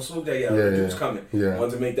that yet. The dude's coming. Yeah.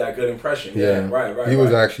 Wanted to make that good impression. Yeah. Right. He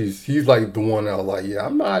was actually, he's like the one that was like, yeah,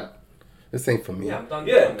 I'm not, this ain't for me. Yeah, I'm done.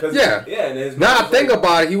 And now I think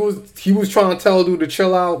about it, he was trying to tell dude to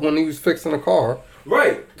chill out when he was fixing the car.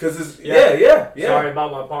 Right. Because it's, Sorry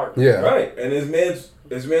about my part. Yeah. Right. And his man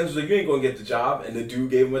was like, you ain't gonna get the job, and the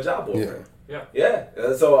dude gave him a job offer. Yeah.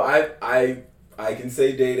 So I can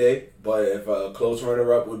say Day, but if a close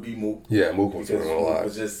runner up would be Mook. Yeah, Mook was winning a lot.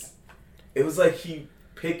 It was like he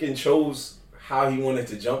picked and chose how he wanted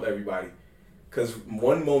to jump everybody. Because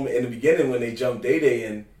one moment in the beginning when they jumped Day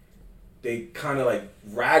in, they kind of like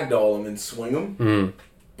ragdoll him and swing him. Mm.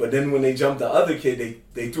 But then when they jumped the other kid,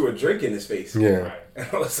 they threw a drink in his face. Yeah. And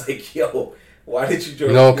I was like, yo, why did you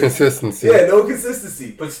drink? No consistency. Yeah, no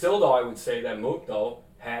consistency. But still, though, I would say that Mook, though,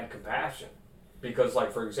 had compassion. Because,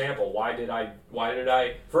 like, for example, why did I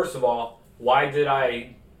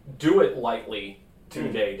do it lightly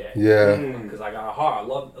to Day? Yeah. Because I got a heart.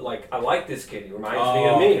 I like this kid. He reminds me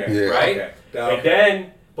of me, okay. right? Okay. And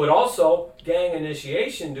then, but also, gang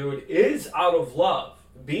initiation, dude, is out of love.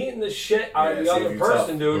 Beating the shit out of the other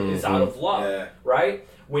person, dude, is out of love, right?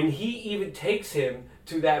 When he even takes him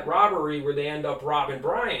to that robbery where they end up robbing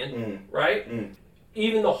Brian, right?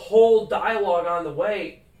 Even the whole dialogue on the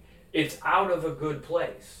way, it's out of a good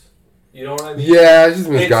place. You know what I mean? Yeah, it's just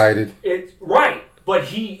misguided. It's right, but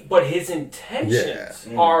his intentions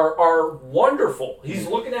are wonderful. He's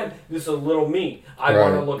looking at this is a little me. I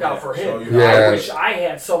want to look out for him. I wish I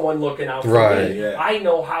had someone looking out for me. Yeah. I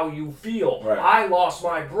know how you feel. Right. I lost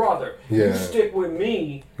my brother. Yeah. You stick with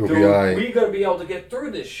me, You'll dude. be all right. We're gonna be able to get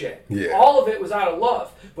through this shit. Yeah. All of it was out of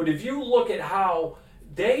love. But if you look at how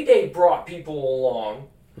Day brought people along,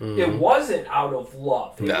 it wasn't out of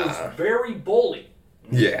love. It was very bully.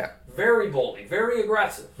 Yeah. Very bully. Very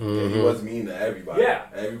aggressive. Yeah, he was mean to everybody. Yeah.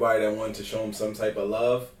 Everybody that wanted to show him some type of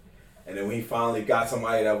love. And then when he finally got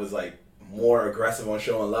somebody that was like more aggressive on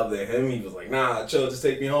showing love than him, he was like, nah, chill, just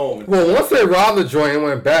take me home. Well, once they robbed the joint and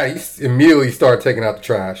went back, he immediately started taking out the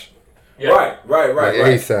trash. Yeah. Right. Like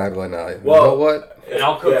ASAP, like, nah, you know what? And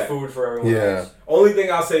I'll cook food for everyone else. Only thing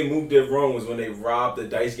I'll say Mook did wrong was when they robbed the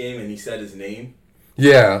dice game and he said his name.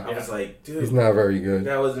 Yeah. I was like, dude. He's not very good.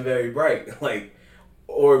 That wasn't very bright. Like,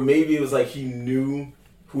 or maybe it was like he knew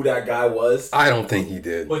who that guy was. I don't think he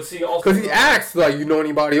did. But see, also because he asked, like, you know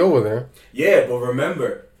anybody over there? Yeah, but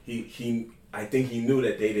remember, I think he knew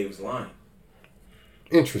that Day was lying.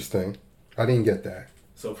 Interesting. I didn't get that.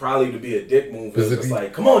 So probably to be a dick move, it was just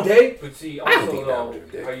like, come on, Day. But see, also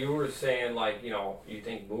though, how you were saying, like, you know, you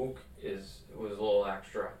think Mook was a little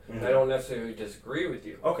extra. I don't necessarily disagree with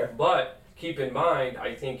you. Okay. But keep in mind,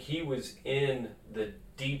 I think he was in the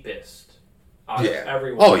deepest out of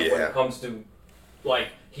everyone when it comes to, like,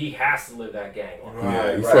 he has to live that gang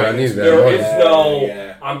life. He said, I need that. There is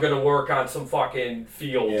no, I'm going to work on some fucking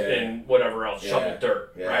field and whatever else, shovel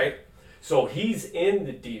dirt, right? So he's in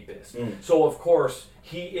the deepest. So, of course,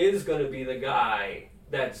 he is going to be the guy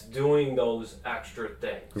that's doing those extra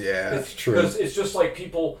things. Yeah, that's true. Because it's just like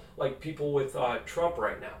people with Trump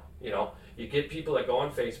right now. You know, you get people that go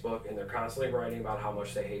on Facebook and they're constantly writing about how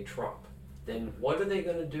much they hate Trump. Then what are they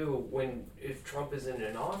going to do if Trump isn't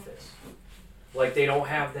in office? Like, they don't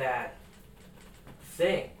have that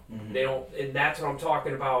thing. They don't, and that's what I'm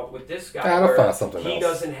talking about with this guy. I'll find something he else.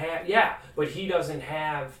 Doesn't have, but he doesn't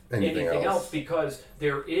have anything else because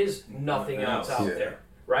there is nothing else out there.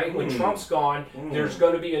 Right? When Trump's gone, there's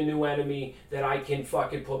going to be a new enemy that I can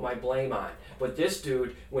fucking put my blame on. But this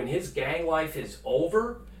dude, when his gang life is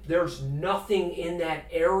over, there's nothing in that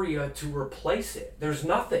area to replace it. There's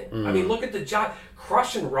nothing. I mean, look at the job.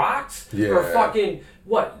 Crushing rocks? Or fucking,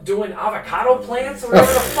 doing avocado plants? Or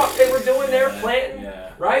whatever the fuck they were doing there, planting?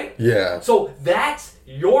 Right? Yeah. So that's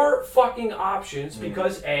your fucking options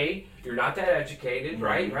because A, you're not that educated,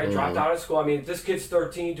 right? Dropped out of school. I mean, this kid's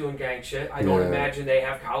 13 doing gang shit. I don't imagine they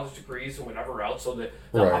have college degrees and whatever else. So the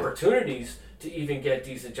opportunities to even get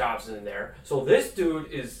decent jobs in there. So this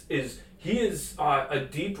dude is a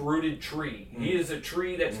deep-rooted tree. He is a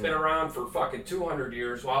tree that's been around for fucking 200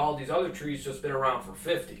 years while all these other trees just been around for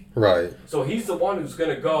 50. Right. So he's the one who's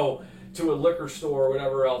going to go to a liquor store or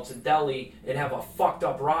whatever else, a deli, and have a fucked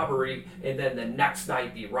up robbery, and then the next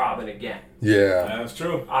night be robbing again. Yeah. That's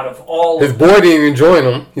true. Out of all his boy didn't even join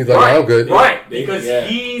him. He's like, I'm good. Right, because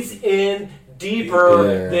he's in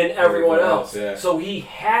deeper than everyone else. So he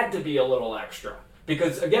had to be a little extra.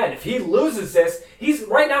 Because again, if he loses this, he's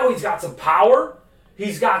got some power.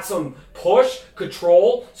 He's got some push,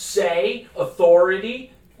 control, say,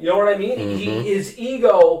 authority. You know what I mean? Mm-hmm. His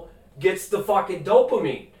ego gets the fucking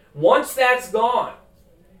dopamine. Once that's gone,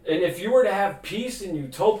 and if you were to have peace and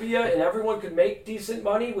utopia and everyone could make decent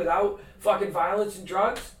money without fucking violence and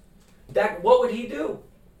drugs, what would he do?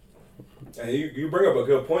 And you bring up a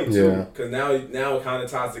good point too, Yeah. because now it kind of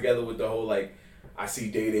ties together with the whole like I see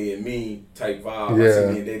Day Day and me type vibe. Yeah. I see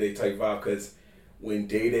me and Day Day type vibe because when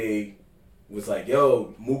Day Day was like,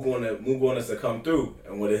 "Yo, Mook want us to come through,"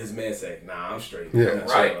 and what did his man say? Nah, I'm straight. Yeah. I'm gonna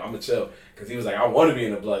Right. chill. I'm gonna chill because he was like, "I want to be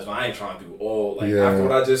in the Bloods, but I ain't trying to do all like Yeah. after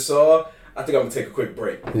what I just saw. I think I'm gonna take a quick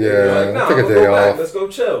break." Yeah, like, nah, take a I'm gonna day go back. off. Let's go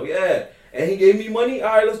chill. Yeah. And he gave me money.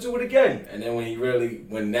 All right, let's do it again. And then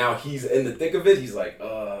when now he's in the thick of it, he's like,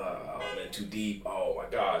 I'm in too deep. Oh my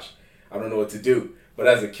gosh, I don't know what to do. But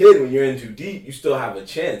as a kid, when you're in too deep, you still have a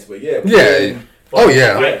chance. But yeah. Yeah. But Oh,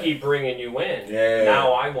 yeah. if I keep bringing you in, Yeah.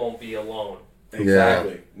 now I won't be alone.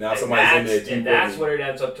 Exactly. Now And somebody's in there deep. and that's with what it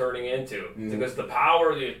ends up turning into. Mhm. Because the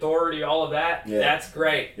power, the authority, all of that, Yeah. that's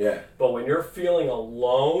great. me. Yeah. But when you're feeling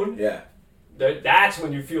alone, Yeah. that's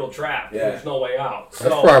when you feel trapped. Yeah. There's no way out. That's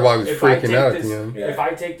probably why he was if I freaking take out at this- the end. Yeah. If I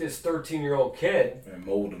take this 13-year-old kid, And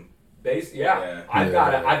mold him. yeah. I've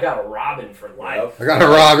Yeah. got a Robin for life. I got a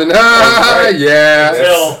Robin. Ah, Right. yeah.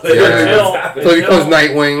 Until Yeah. So he becomes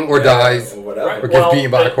Nightwing or Yeah, dies. Or whatever. Or gets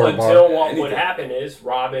beaten by a court bar. Until what Anything. would happen is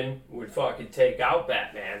Robin would fucking take out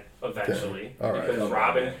Batman eventually. Okay. All right. Because Come on,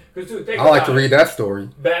 Robin, man. because dude, think I like to about it. read that story.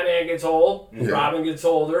 Batman gets old, Yeah. Robin gets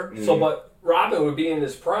older. So, Mhm. but Robin would be in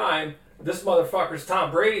his prime. This motherfucker's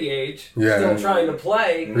Tom Brady age, Yeah. still trying to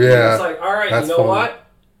play. Yeah. It's like, all right, That's you know funny. what?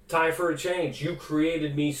 Time for a change. You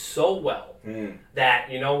created me so well Mm.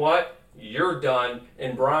 that, you know what? You're done.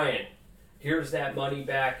 And Brian, here's that money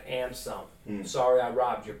back and some. Mm. Sorry I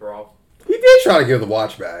robbed you, bro. He did try to give the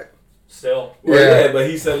watch back. Still. Well, Yeah. yeah, but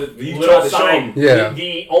he said it, he Little tried to show sign. him. Yeah.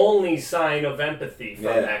 The only sign of empathy from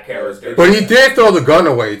Yeah, that that character. was But he did throw the gun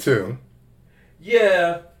away too.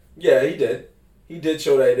 Yeah, he did. He did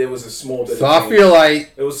show that it was a small bit. So of I change. feel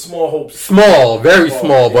like it was small hopes, small, very Small,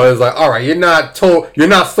 small, yeah. but it's like, all right, you're not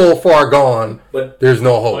so far gone. but There's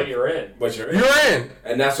no But hope. you're in. you're in. You're in.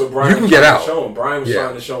 And that's what Brian You can was get trying out. to show him. Brian was Yeah.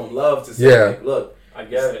 trying to show him love to say, Yeah. like, look, I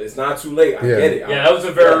get it. it's not too late. I Yeah. get it. Yeah, that was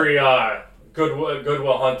a very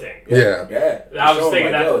Goodwill Hunting. Yeah. Yeah. I was Show him,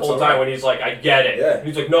 thinking like, that yo, the it's whole all time right. when he's like, I get it. Yeah. And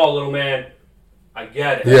he's like, no, little man, I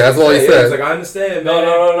get it. Yeah, that's all he Yeah, said. He's like, I understand, man.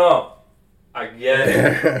 No. I get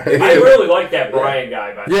it. I really like that Brian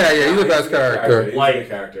guy, by the Yeah, way. yeah, he's the best character. He's Like- a good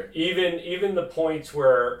character. Even the points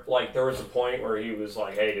where, like, there was a point where he was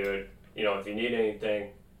like, hey, dude, you know, if you need anything,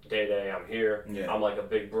 Day, I'm here. Yeah. I'm like a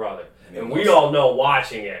big brother. And he And wants we all know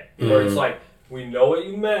watching it, where it's Mhm. like, we know what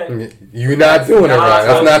you meant. You're not doing it right.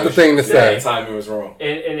 That's not the thing to say. That timing was wrong.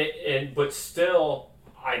 But still,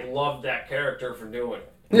 I love that character for doing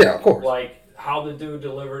it. Yeah, of course. Like how the dude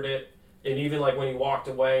delivered it, and even like when he walked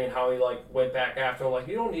away and how he like went back after him. Like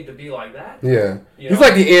you don't need to be like that. Yeah. You He's know?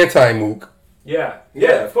 like the anti-Mook. Yeah,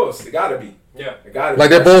 Yeah, of course. It gotta be. yeah. It gotta Like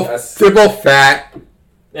be. they're That's- both fat.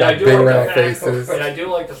 And I Got do big like round the fact, faces. and I do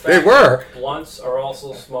like the fact They were. that blunts are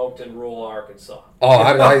also smoked in rural Arkansas. Oh,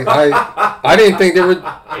 I didn't think they were.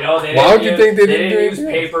 You know, they Why didn't would you use, think they they didn't didn't do use it?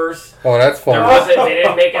 papers. Oh, that's There funny. wasn't. They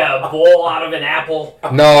didn't make a bowl out of an apple.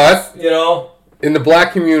 No, that's You know. in the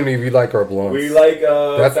black community. We like our blunts. We like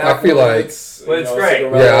That's- I feel like- backwoods, But it's you know, great.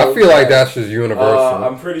 cigarettes. Yeah, I feel like that's just universal.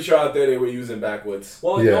 I'm pretty sure out there they were using backwoods.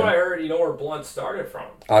 Well, you know Yeah. what I heard. You know where blunt started from?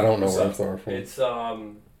 I don't know What's where I'm up? sorry from. It's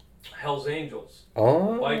Hell's Angels.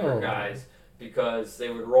 Oh, Biker guys, because they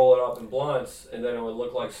would roll it up in blunts and then it would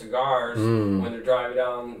look like cigars Mm. when they're driving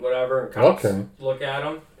down whatever and cops Okay. look at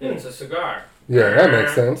them and it's a cigar. Yeah, that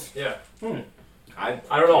makes sense. Yeah. I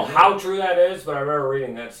I don't know how true that is, but I remember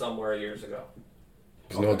reading that somewhere years ago.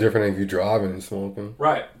 It's no different than if you driving and smoking.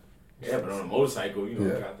 Right. yeah, but on a motorcycle, you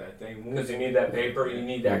know, Yeah. got that thing moving. Because you need that paper, you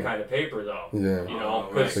need that kind of paper though. Yeah. You know,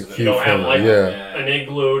 Oh, because right. The you cue don't have film, like yeah. an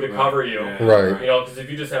igloo to cover you. Yeah, Right. You know, because if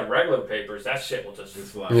you just have regular papers, that shit will just It's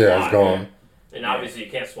fly. Yeah, fly. it's gone. And obviously,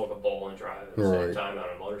 you can't smoke a bowl and drive at the same Right. time on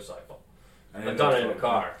a motorcycle. I didn't I've done know it in a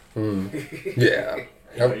car. Mm. Yeah.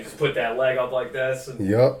 You know, you just put that leg up like this, and,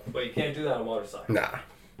 Yup. but you can't do that on a motorcycle. Nah.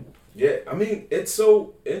 Yeah, I mean it's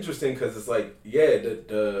so interesting because it's like, yeah,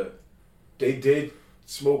 they did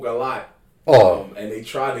smoke a lot, Oh. and they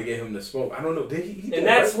tried to get him to smoke. I don't know, did he did And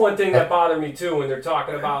that's right? one thing that bothered me too when they're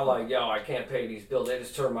talking about like, yo, I can't pay these bills. They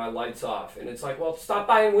just turn my lights off, and it's like, well, stop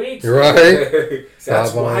buying weed. You're right.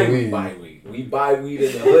 That's Stop why buying we weed. buy weed. We buy weed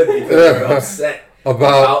in the hood because we're upset About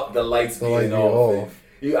about the lights the being light being off. off.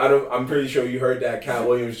 I'm pretty sure you heard that Cat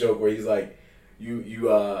Williams joke where he's like,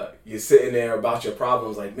 you're sitting there about your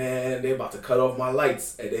problems, like, man, they're about to cut off my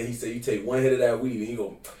lights, and then he said, you take one hit of that weed, and you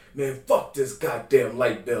go, man, fuck this goddamn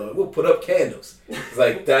light bill, and we'll put up candles. It's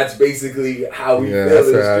like that's basically how we feel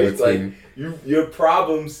in the streets. Like your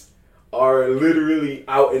problems are literally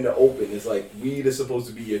out in the open. It's like weed is supposed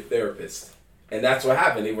to be your therapist, and that's what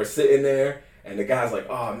happened. They were sitting there, and the guy's like,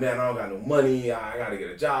 oh man, I don't got no money, I gotta get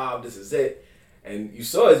a job, this is it. And you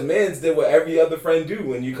saw his mans did what every other friend do.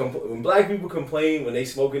 When black people complain when they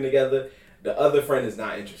smoking together, the other friend is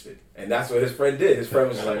not interested. And that's what his friend did. His friend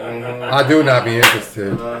was just like, I do not be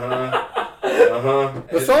interested.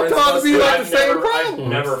 But sometimes we like the same problem. I've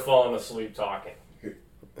never fallen asleep talking.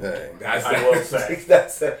 Hey. I will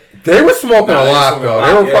say. They were smoking a lot, though.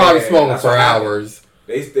 They were probably smoking for hours.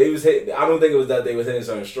 They was hitting, I don't think it was that they was hitting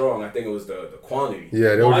something strong. I think it was the quantity.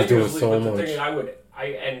 Yeah, they were just doing so much. The thing is, I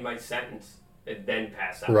end my sentence and then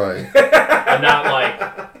pass out. Right. And not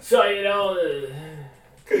like, so, you know...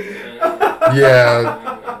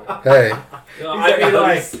 yeah. Hey.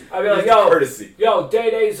 I'd be like, yo, courtesy. Yo,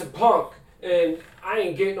 Day-Day's a punk, and I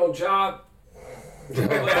ain't getting no job.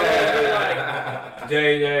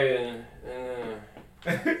 Day-Day,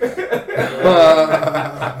 no,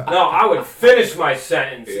 I would finish my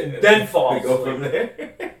sentence and then fall asleep. Go from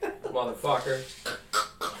there. Motherfucker.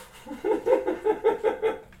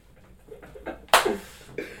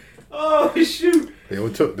 Oh, shoot. They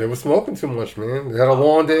were smoking too much, man. They had a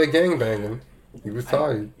long day of gangbanging. He was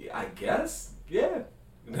tired. I guess. Yeah.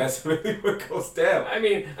 That's really what goes down. I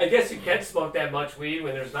mean, I guess you can smoke that much weed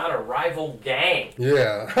when there's not a rival gang.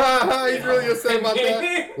 Yeah. He's really upset about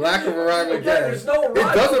that. Lack of a rival gang. There's no rival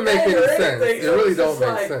it doesn't make any sense. Anything, it so really it's don't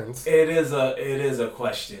just make sense. It is a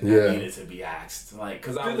question that needed to be asked. Like,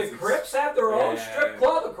 cause do the Crips have their own strip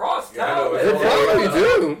club across town? They probably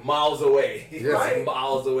do. Miles away. Yes. Right?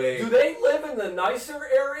 Miles away. Do they live in the nicer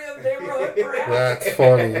area of the neighborhood, perhaps? That's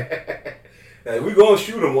funny. We're going to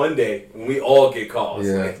shoot them one day when we all get calls.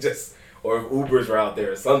 Yeah. Like or if Ubers were out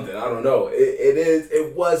there or something. I don't know.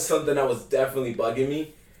 It was something that was definitely bugging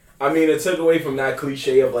me. I mean, it took away from that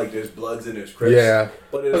cliche of like there's Bloods and there's Crips. Yeah.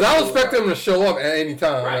 Because I would expect them to show up at any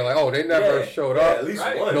time. Right. They're like, oh, they never showed up. At least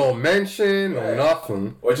one. No mention, no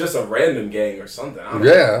nothing. Or just a random gang or something. I don't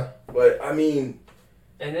know. But, I mean...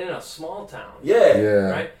 And in a small town.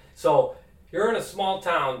 Yeah. Right? So, you're in a small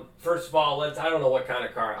town. First of all, I don't know what kind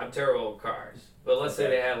of car. I'm terrible with cars. But let's say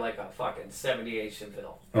they had like a fucking 78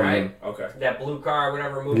 Chevelle, right? Okay. That blue car,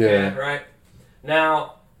 whatever movie had, right?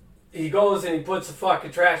 Now, he goes and he puts a fucking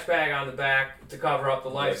trash bag on the back to cover up the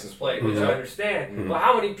license plate, which I understand. But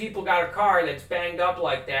how many people got a car that's banged up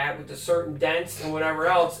like that with a certain dents and whatever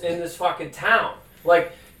else in this fucking town?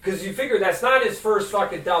 Like, because you figure that's not his first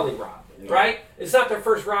fucking deli rob. Right? It's not their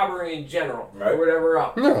first robbery in general, or whatever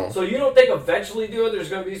else. No. So you don't think eventually, dude, there's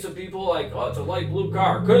going to be some people like, oh, it's a light blue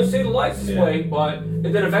car. Couldn't see the license plate, but... And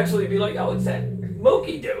then eventually be like, oh, it's that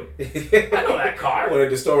Mookie dude. I know that car. When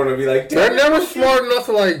at the store and be like, they're never smart enough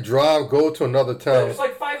to like go to another town. There's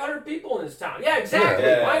like 500 people in this town. Yeah, exactly.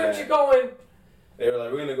 Yeah. Why aren't you going... They were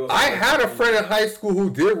like, we're going to go... I had a friend in high school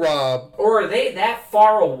who did rob. Or are they that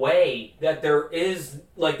far away that there is...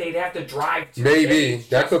 Like, they'd have to drive to... Maybe.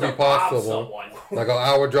 That could be to rob possible. someone. Like an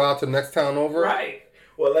hour drive to the next town over? Right.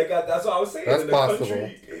 Well, like that's what I was saying. That's in the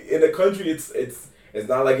possible. In the country, it's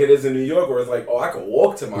not like it is in New York where it's like, oh, I could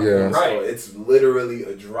walk to my home. Right. So it's literally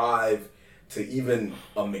a drive to even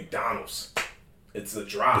a McDonald's. It's a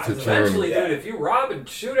drive. It's a Eventually, dude, if you rob and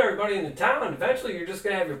shoot everybody in the town, eventually you're just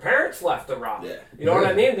going to have your parents left to rob. Yeah. You know what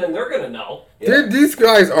I mean? Then they're going to know. Yeah. These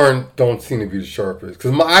guys don't seem to be the sharpest.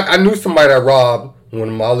 Because I knew somebody that robbed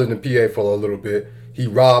when I lived in PA for a little bit. He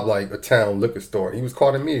robbed like a town liquor store. He was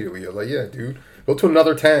caught immediately. I was like, yeah, dude, go to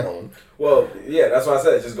another town. Well, yeah, that's why I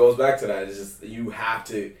said it just goes back to that. It's just you have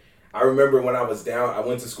to. I remember when I was down, I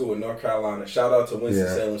went to school in North Carolina. Shout out to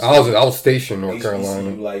Winston-Salem. I was stationed in North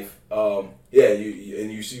Carolina. Life. Yeah,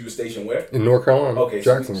 you were stationed where? In North Carolina. Okay,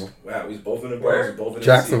 Jacksonville. So we was both in the Bronx, both in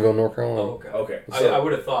Jacksonville, North Carolina. Oh, okay. Okay. So, I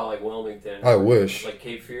would have thought like Wilmington. I wish. Like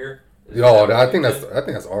Cape Fear. I think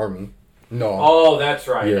that's Army. No. Oh, that's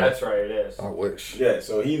right. Yeah. That's right. It is. I wish. Yeah,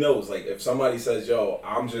 so he knows. Like, if somebody says, "Yo,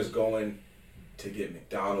 I'm just going to get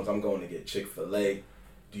McDonald's. I'm going to get Chick-fil-A.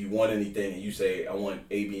 Do you want anything?" And you say, "I want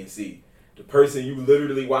A, B, and C." The person, you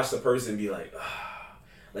literally watch the person be like,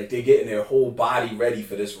 like they're getting their whole body ready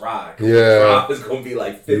for this ride. Yeah. The drive is gonna be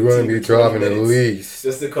like 15 You're gonna be driving at least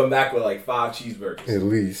just to come back with like 5 cheeseburgers. At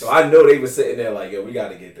least. So I know they were sitting there like, yo, we got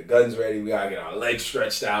to get the guns ready. We got to get our legs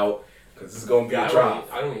stretched out. Because it's going to be a drive.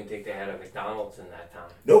 I don't even think they had a McDonald's in that town.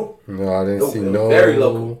 Nope. No, I didn't see no. Very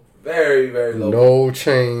local. Very, very local. No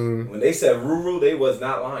chain. When they said rural, they was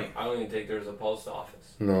not lying. I don't even think there was a post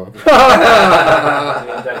office. No. Ain't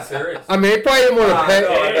that serious? I mean, they probably didn't want to pay.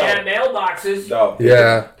 They didn't have mailboxes. No.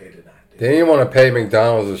 Yeah. They did not. They didn't want to pay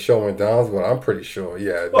McDonald's to show McDonald's, but I'm pretty sure,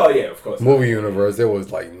 yeah. Well, yeah, of course. Movie universe, there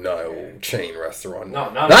was like no chain restaurant.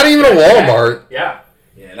 No, not even a Walmart. Yeah.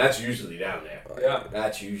 Yeah, and that's usually down there. Yeah.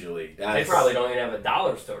 That's usually. They probably don't even have a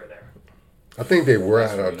dollar store there. I think they were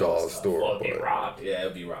That's at a really dollar stuff. store. Well, it'd be but- robbed. Yeah,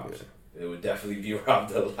 it'd be robbed. It would definitely be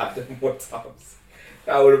robbed a lot more times.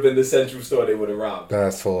 That would have been the central store they would have robbed.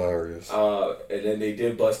 That's hilarious. And then they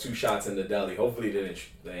did bust 2 shots in the deli. Hopefully they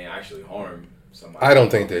didn't actually harm somebody. I don't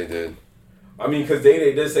think they did. I mean, because they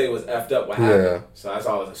did say it was effed up what happened. Yeah. So that's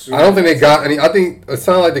all I was assuming. I don't think they got any. I think it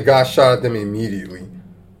sounded like the guy shot at them immediately.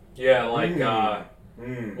 Yeah, like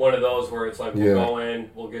one of those where it's like we'll Yeah. go in,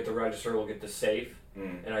 we'll get the register, we'll get the safe,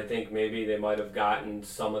 Mm. and I think maybe they might have gotten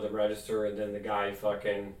some of the register, and then the guy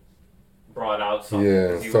fucking brought out something. Yeah,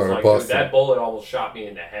 'Cause he was started like, dude, busting. that bullet almost shot me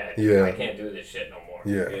in the head. Yeah. I can't do this shit no more.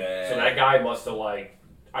 Yeah. Yeah. So that guy must have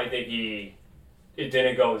I think it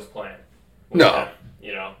didn't go as planned. with No. him,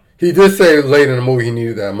 you know. He did say later in the movie he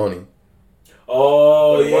needed that money.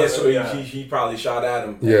 Oh, But it yeah, wasn't- so yeah. he probably shot at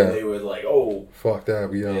him. Yeah. And they were like, oh, Fuck that,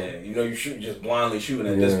 we out. yeah. You know, you shoot just blindly shooting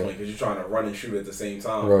at this Yeah. point because you're trying to run and shoot at the same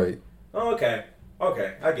time. Right. Oh, okay.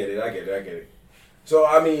 Okay. I get it. So,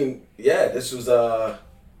 I mean, yeah, this was a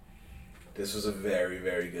very,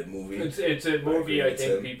 very good movie. It's a movie agree I with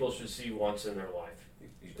think Tim. people should see once in their life. You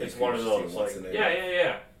think It's one of people should those see once like in their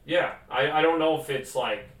life? yeah. I don't know if it's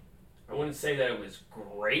like I wouldn't say that it was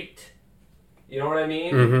great. You know what I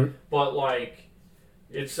mean? Mm-hmm. But like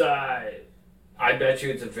it's I bet you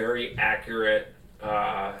it's a very accurate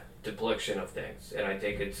depiction of things, and I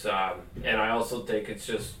think it's and I also think it's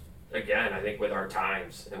just again I think with our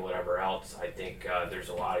times and whatever else I think there's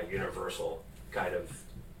a lot of universal kind of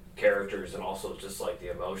characters and also just like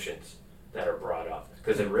the emotions that are brought up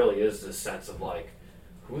because it really is this sense of like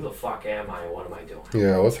who the fuck am I and what am I doing?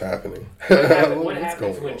 Yeah, what's happening? What happens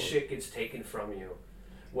What's when on? shit gets taken from you?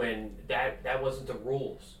 When that wasn't the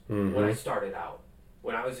rules Mhm. when I started out.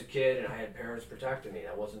 When I was a kid and I had parents protecting me,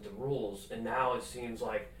 that wasn't the rules. And now it seems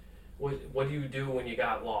like, what do you do when you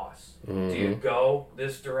got lost? Do you go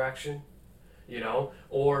this direction? You know?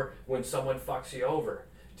 Or when someone fucks you over,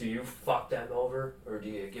 do you fuck them over or do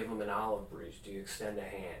you give them an olive branch? Do you extend a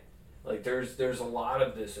hand? Like there's a lot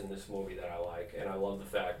of this in this movie that I like, and I love the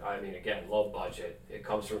fact. I mean, again, low budget. It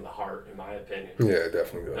comes from the heart, in my opinion. Yeah, it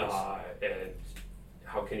definitely does. And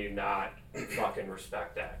how can you not fucking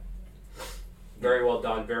respect that? Very well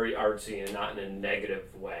done, very artsy, and not in a negative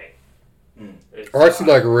way. It's, Artsy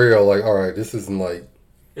like real, like alright, this isn't like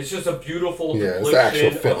it's just a beautiful Yeah, it's actual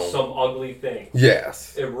depiction of film. some ugly thing.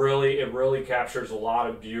 yes. It really captures a lot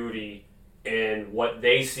of beauty in what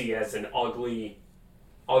they see as an ugly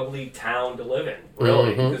town to live in,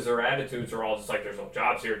 really, Mhm. because their attitudes are all just like, there's no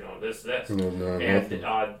jobs here, no this. No, And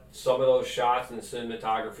nothing. some of those shots and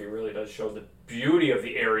cinematography really does show the beauty of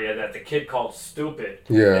the area that the kid called stupid.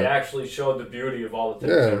 Yeah. It actually showed the beauty of all the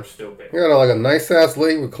things Yeah. that are stupid. You got like a nice ass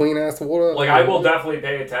lake with clean ass water. Like, I will definitely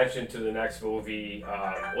pay attention to the next movie.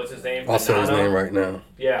 What's his name? I'll say his Anana? name right now.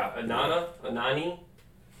 Yeah, Anani?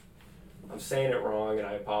 I'm saying it wrong and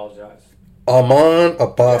I apologize. Aman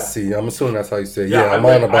Abbasi. I'm assuming that's how you say it. Yeah, I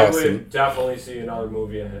Aman would Abbasi. definitely see another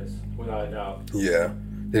movie of his, without a doubt. Yeah.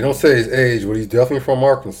 They don't say his age, but he's definitely from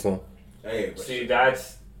Arkansas. Hey, but See,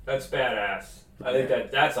 that's badass. I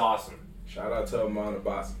think that's awesome. shout out to Amon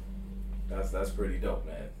Abbasi. That's pretty dope,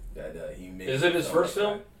 man. That he made. Is it his first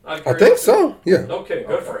something film? I think so. Yeah. Okay,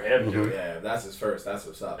 good for him, like dude. that. Yeah, if that's his first. That's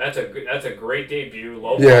what's up. That's a great debut.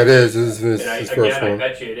 Low Yeah, it budget. is. This is And his first I one.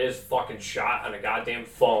 bet you it is fucking shot on a goddamn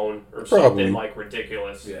phone or Probably. something like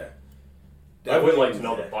ridiculous. Yeah. I would like to Definitely,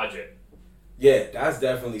 know the yeah. budget. Yeah, that's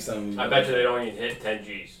definitely something. I bet you they don't even hit 10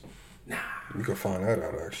 G's. You can find that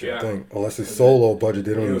out actually. Yeah. I think unless it's solo budget,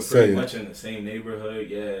 they don't They even were say pretty it. much in the same neighborhood.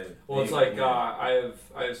 Yeah. Well, it's They- like yeah.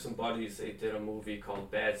 I have some buddies. They did a movie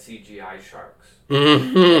called Bad CGI Sharks.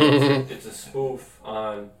 Mhm. It's a spoof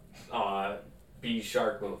on B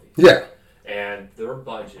Shark movie, Yeah. and their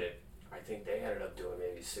budget, I think they ended up doing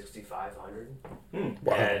maybe $6,500.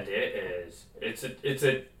 Wow. And it's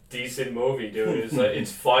a decent movie, dude.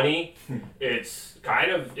 It's funny. It's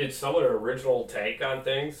somewhat an original take on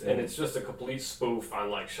things, and it's just a complete spoof on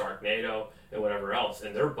like Sharknado and whatever else.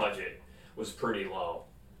 And their budget was pretty low,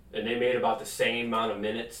 and they made about the same amount of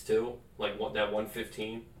minutes too, like that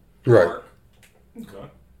 115 Right. mark. Okay.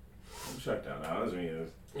 I'll check that out. That's me.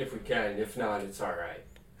 If we can, if not, it's all right.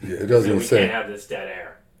 Yeah. It doesn't We even say. can't have this dead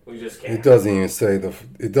air. We just can't. It doesn't even say the.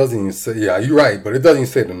 It doesn't even say. Yeah, you're right, but it doesn't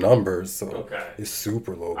even say the numbers. So Okay. it's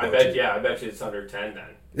super low I budget. bet. Yeah, I bet you it's under 10 then.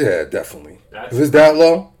 Yeah, definitely. That's If it's that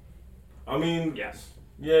low, I mean, yes.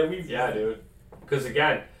 Yeah, dude. Because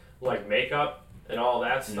again, like makeup and all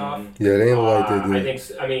that stuff. Yeah, they ain't like they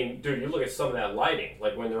did. I mean, dude, you look at some of that lighting,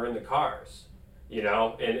 like when they're in the cars, you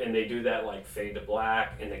know, and they do that like fade to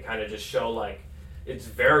black, and they kind of just show like it's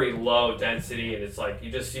very low density, and it's like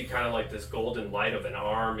you just see kind of like this golden light of an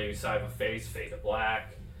arm, maybe side of a face, fade to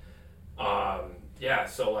black. Yeah,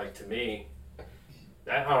 so like to me,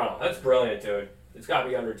 I don't know, that's brilliant, dude. It's got to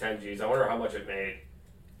be under 10 G's. I wonder how much it made.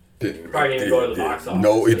 Probably didn't go to the box office.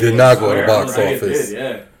 No, it did not go to the box office. It did,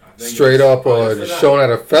 yeah. Straight up shown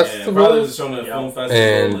at a festival, probably was shown at a film festival,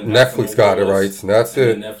 and Netflix got the rights, and that's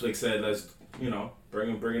it. And Netflix said, "Let's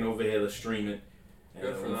bring it over here, let's stream it."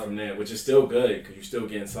 And from there, which is still good because you're still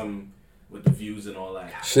getting some with the views and all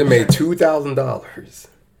that. Shit made $2,000.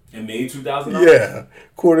 It made $2,000. Yeah,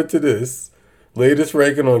 according to this latest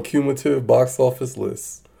ranking on cumulative box office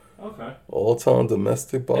list. Okay. All-time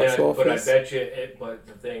domestic box office. But I bet you But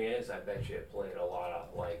the thing is, I bet you it played a lot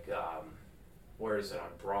of like, where is it on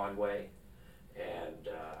Broadway, and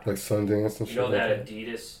like Sundance and shit. You know that like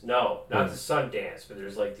Adidas? No, not the Sundance, but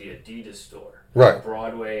there's like the Adidas store. Right.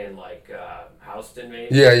 Broadway and like Houston,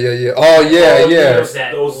 maybe. Yeah. Oh yeah. There's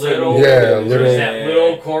that little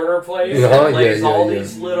corner place that plays all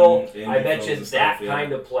these little. I bet you that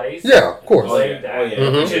kind of place. Yeah, of course. Played that,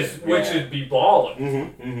 which would be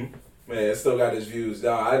balling. Man, it still got its views.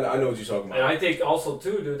 Nah, I know what you're talking about. And I think also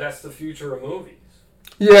too, dude, that's the future of movies.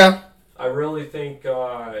 Yeah. I really think.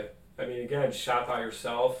 I mean, again, shot by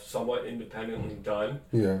yourself, somewhat independently done.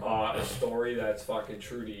 Yeah. A story that's fucking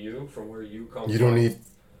true to you from where you come from. You don't need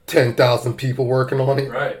 10,000 people working on it.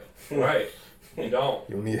 Right. You don't.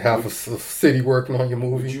 You don't need half a city working on your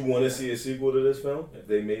movie. Would you want to see a sequel to this film if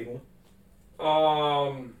they made one?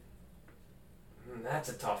 That's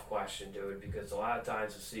a tough question, dude, because a lot of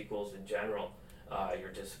times the sequels in general, you're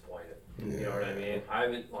disappointed. Yeah. You know what I mean? I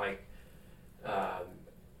haven't, like,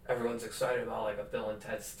 everyone's excited about, like, a Bill and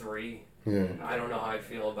Ted's 3. Yeah. I don't know how I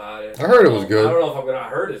feel about it. I heard it was good. I don't know if I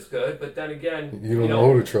heard it's good, but then again... You don't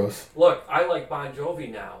know who to trust. Look, I like Bon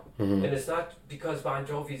Jovi now, and it's not because Bon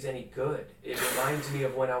Jovi's any good. It reminds me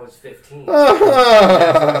of when I was 15.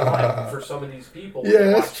 For some of these people, when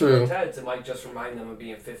they watch Bill and Ted's, it might just remind them of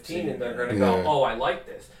being 15, and they're going to go, oh, I like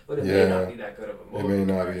this. But it may not be that good of a movie. It may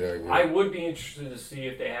not be that good. I would be interested to see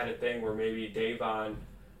if they had a thing where maybe Dave on,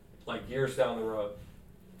 like, years down the road,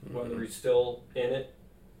 whether he's still in it,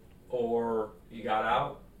 or he got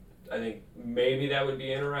out. I think maybe that would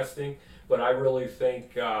be interesting, but I really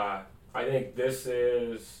think this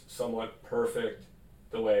is somewhat perfect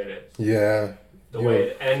the way it is. Yeah. The way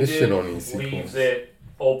it ended leaves it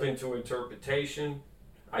open to interpretation.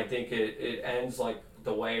 I think it ends like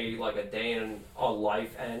the way like a day in a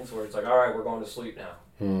life ends, where it's like, all right, we're going to sleep now.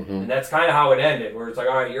 And that's kind of how it ended, where it's like,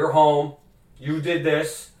 all right, you're home, you did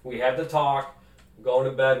this, we had the talk, going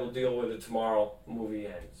to bed, we'll deal with it tomorrow, movie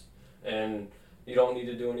ends. And you don't need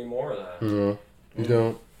to do any more of that. No, you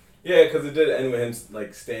don't. Yeah, because it did end with him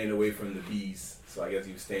like staying away from the bees. So I guess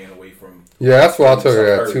he was staying away from. Yeah, that's why I took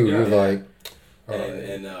that too. You're like,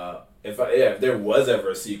 if there was ever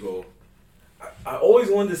a sequel, I always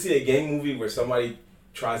wanted to see a gang movie where somebody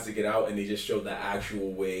tries to get out and they just show the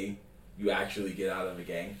actual way you actually get out of a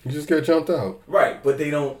gang. You just get jumped out. Right, but they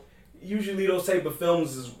don't. Usually those type of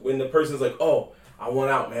films is when the person's like, oh, I want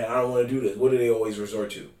out, man. I don't want to do this. What do they always resort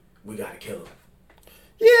to? We gotta kill him.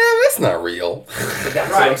 Yeah, that's not real.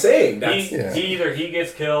 That's what I'm saying. Either he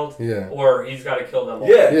gets killed, or he's got to kill them all.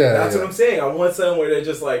 Yeah, that's what I'm saying. I want something where they're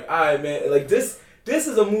just like, all right, man. Like this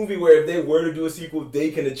is a movie where if they were to do a sequel,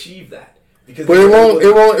 they can achieve that. Because but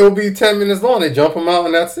it'll be 10 minutes long. They jump him out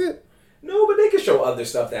and that's it. No, but they can show other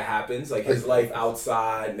stuff that happens, like his life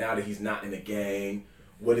outside now that he's not in a gang.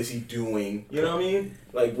 What is he doing? You know what I mean?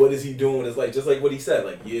 Like, what is he doing with his life? Just like what he said,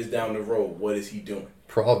 like years down the road, what is he doing?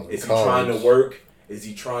 Probably. Is he trying to work? Is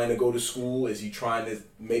he trying to go to school? Is he trying to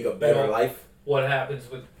make a better life? What happens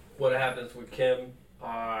with Kim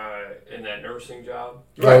in that nursing job?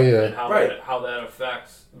 Right. Oh yeah. And how that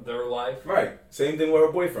affects their life. Right. Same thing with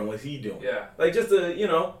her boyfriend. What's he doing? Yeah. Like just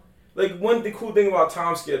like the cool thing about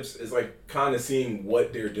time skips is like kind of seeing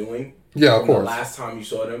what they're doing. Yeah, of course. The last time you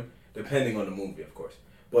saw them, depending on the movie, of course.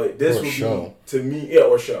 But this would be to me,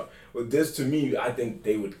 or show. But this to me, I think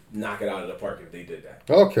they would knock it out of the park if they did that.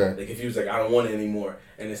 Okay. Like if he was like, I don't want it anymore,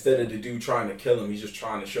 and instead of the dude trying to kill him, he's just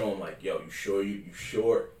trying to show him like, yo, you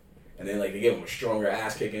sure? And then like they give him a stronger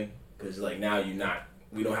ass kicking because like now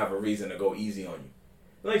we don't have a reason to go easy on you,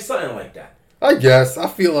 like something like that. I guess I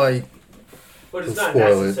feel like. But it's not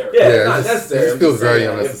necessary. Yeah, it's not necessary. It just feels very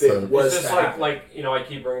unnecessary. It's just like I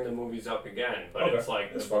keep bringing the movies up again, but it's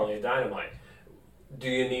like Napoleon Dynamite. do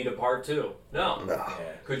you need a part 2? No. No. Yeah.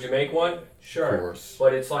 Could you make one? Sure. Of course.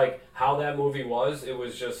 But it's like how that movie was, it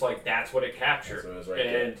was just like that's what it captured. That's what it was right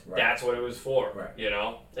and there. Right. that's what it was for. Right. You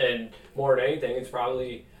know? And more than anything, it's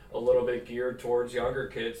probably a little bit geared towards younger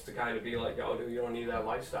kids to kind of be like, oh, dude, you don't need that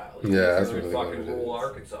lifestyle. You Yeah, that's live in really what fucking it rural is.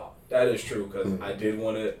 Arkansas. That is true, because I did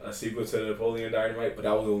want a sequel to Napoleon Dynamite, but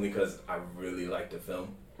that was only because I really liked the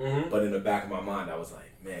film. Mm-hmm. But in the back of my mind, I was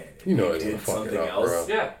like, man, if You know they they're did gonna fuck it something up, else,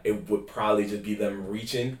 bro. Yeah. it would probably just be them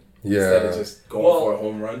reaching instead of Yeah. just going Well, for a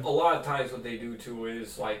home run. A lot of times what they do too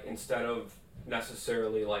is like instead of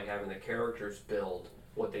necessarily like having the characters build,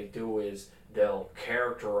 what they do is they'll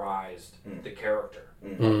characterize the character.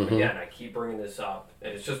 Mhm. Again, I keep bringing this up,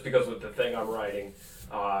 and it's just because with the thing I'm writing,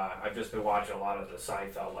 I've just been watching a lot of the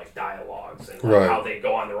Seinfeld like dialogues and like, Right. how they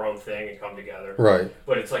go on their own thing and come together. Right.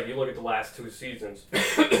 But it's like you look at the last 2 seasons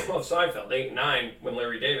of Seinfeld, 8 and 9, when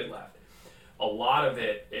Larry David left. A lot of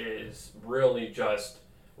it is really just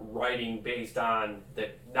writing based on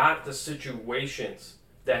not the situations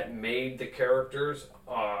that made the characters,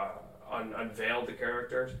 unveiled the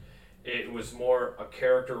characters. It was more a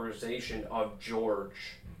characterization of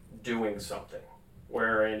George doing something.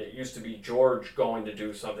 Wherein it used to be George going to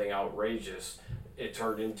do something outrageous, it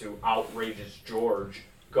turned into outrageous George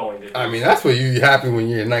going to do I mean, that's what you happy when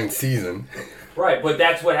you're in 9th season. Right, but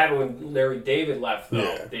that's what happened when Larry David left, though.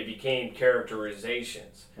 Yeah. They became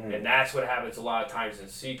characterizations. And that's what happens a lot of times in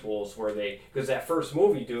sequels where because that first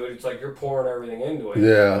movie, dude, it's like you're pouring everything into it.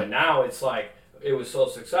 Yeah. But now it's like, it was so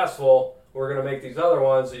successful, we're going to make these other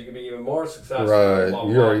ones so you can be even more successful. Right, blah,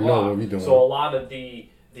 you blah, already know blah. what we doing. So a lot of the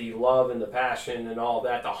love and the passion and all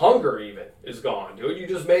that, the hunger even, is gone, dude. You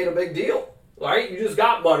just made a big deal, right? You just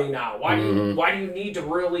got money now. Why do you need to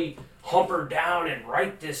really humper down and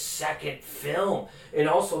write this second film? And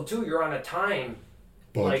also, too, you're on a time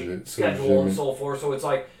Budget, so schedule Jimmy. and so forth. So it's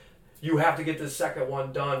like you have to get this second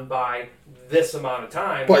one done by this amount of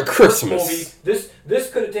time. By The first Christmas. movie, this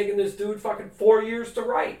could have taken this dude fucking 4 years to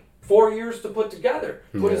write, 4 years to put together,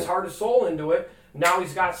 put his heart and soul into it. Now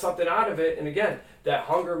he's got something out of it, and again, that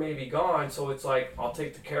hunger may be gone. So it's like I'll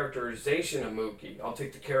take the characterization of Mookie, I'll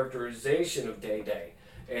take the characterization of Day Day,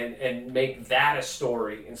 and make that a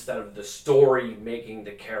story instead of the story making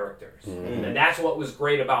the characters. And that's what was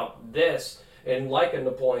great about this. And like a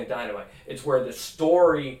Napoleon Dynamite, it's where the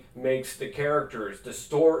story makes the characters.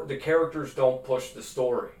 The characters don't push the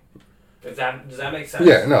story. Does that make sense?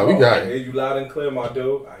 Yeah, no, we got I hear it. you loud and clear, my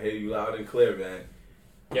dude. I hear you loud and clear, man.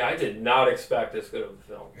 Yeah, I did not expect this good of a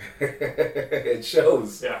film. It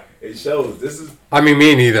shows. Yeah. It shows. This is I mean,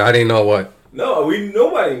 me neither. I didn't know what.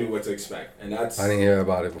 nobody knew what to expect, and that's I didn't hear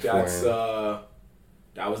about it before. that's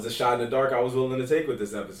that was the shot in the dark I was willing to take with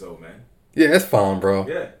this episode, man. Yeah, it's fine, bro.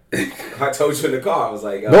 Yeah, I told you in the car. I was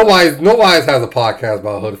like, Nobody has a podcast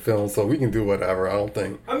about hood films, so we can do whatever. I don't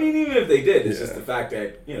think. I mean, even if they did, it's just Yeah. the fact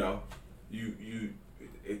that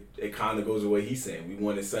it kind of goes the way he's saying. We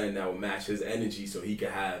wanted something that would match his energy, so he could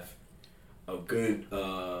have a good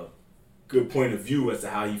point of view as to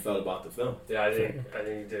how he felt about the film. Yeah, I think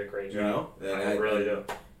you did a great You job. know, I really do.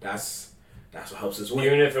 That's what helps us win.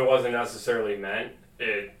 Even if it wasn't necessarily meant,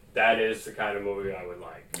 that is the kind of movie I would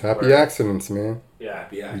like. Happy Where- accidents, man. Yeah.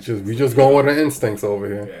 Yeah. We just going with the instincts over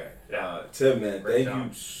here. Yeah. Yeah. Tim, man, Great thank job.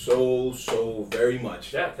 you so very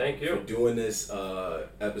much Yeah, thank for you. doing this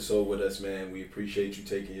episode with us, man. We appreciate you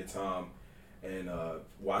taking your time and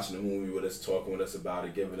watching the movie with us, talking with us about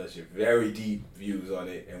it, giving us your very deep views on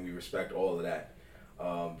it, and we respect all of that.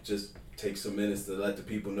 Just take some minutes to let the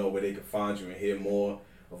people know where they can find you and hear more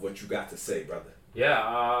of what you got to say, brother.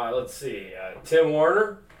 Yeah, let's see. Tim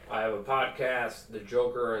Warner. I have a podcast, The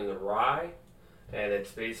Joker and the Rye, and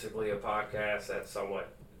it's basically a podcast that's somewhat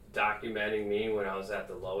documenting me when I was at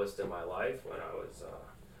the lowest in my life, when I was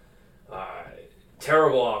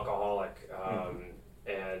terrible alcoholic,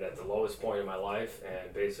 and at the lowest point in my life,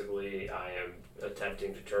 and basically I am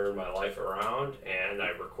attempting to turn my life around, and I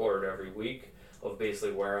record every week of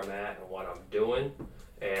basically where I'm at and what I'm doing.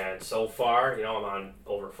 And so far, I'm on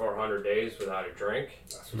over 400 days without a drink.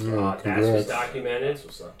 That's That's congrats. what's documented. That's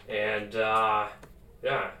what's up. And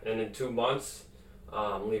and in 2 months,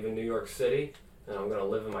 I'm leaving New York City, and I'm gonna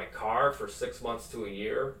live in my car for 6 months to a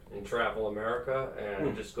year and travel America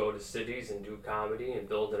and just go to cities and do comedy and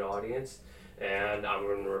build an audience. And I'm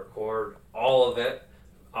gonna record all of it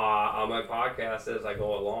on my podcast as I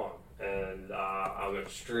go along. And I'm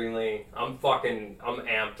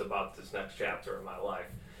amped about this next chapter of my life.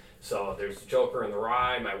 So there's the Joker and the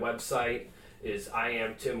Rye. My website is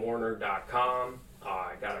iamtimwarner.com.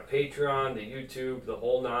 I got a Patreon, the YouTube, the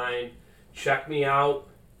whole nine. Check me out.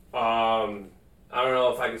 I don't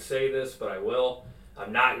know if I can say this, but I will.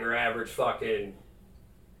 I'm not your average fucking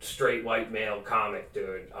straight white male comic,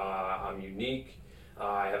 dude. I'm unique.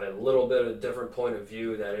 I have a little bit of a different point of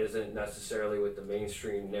view that isn't necessarily with the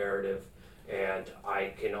mainstream narrative, and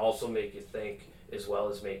I can also make you think as well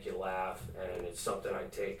as make you laugh, and it's something I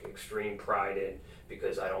take extreme pride in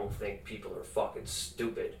because I don't think people are fucking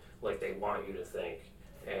stupid like they want you to think.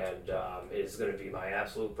 And it's going to be my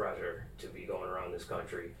absolute pleasure to be going around this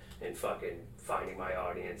country and fucking finding my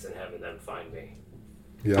audience and having them find me.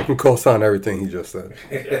 Yeah, I can co-sign everything he just said.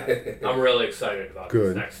 Yeah, I'm really excited about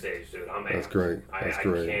this next stage, dude. That's great. That's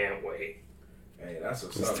great. I can't wait. Hey, that's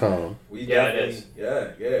what's it's up. Tom. We yeah, definitely,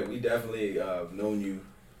 it is. we definitely known you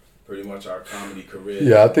pretty much our comedy career.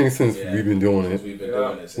 Yeah, I think since we've been doing since it, we've been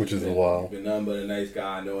doing this, which is a while. You've been nothing but a nice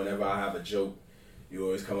guy. I know whenever I have a joke, you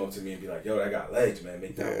always come up to me and be like, "Yo, that got legs, man.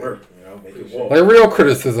 Make that work. You know, make it walk." Like real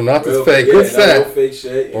criticism, not this fake. Yeah, Good not set. real fake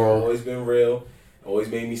shit. You know, always been real. Always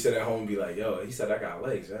made me sit at home and be like, "Yo, he said I got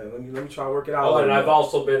legs. Man. Let me try to work it out." Oh, and I've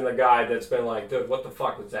also been the guy that's been like, "Dude, what the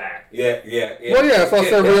fuck was that?" Yeah. Well, yeah, that's why I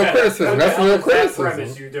said real criticism. That's real criticism. That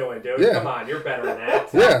premise you doing, dude? Yeah. Come on, you're better than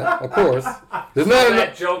that. Yeah, of course. There's Not not that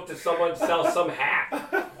enough. joke to someone sell some hat.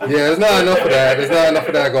 Yeah, there's not enough of that. There's not enough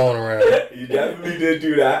of that going around. You definitely did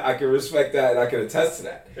do that. I can respect that and I can attest to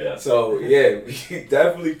that. Yeah. So yeah,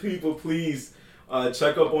 definitely people, please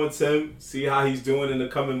check up on Tim, see how he's doing in the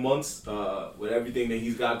coming months with everything that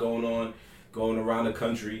he's got going on, going around the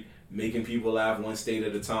country, making people laugh one state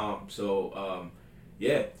at a time. So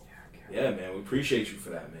yeah, man, we appreciate you for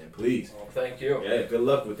that, man. Please. Well, thank you. Yeah, good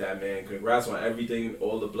luck with that, man. Congrats on everything,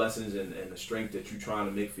 all the blessings and the strength that you're trying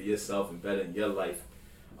to make for yourself and better in your life.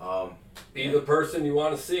 Be the person you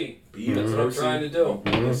want to see. Be That's the what I'm person trying to do.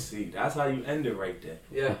 you wanna see. That's how you end it right there.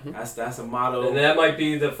 Yeah. That's a motto. And that might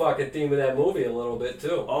be the fucking theme of that movie a little bit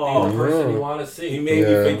too. Oh, be the person yeah. you want to He see. made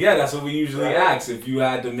me forget. That's what we usually Right. ask if you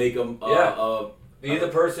had to make them. Be the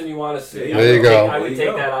person you want to see. There you go. I would There you take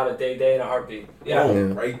go. that out of Day in a heartbeat. Yeah.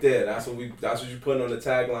 Boom, right there. That's what you putting on the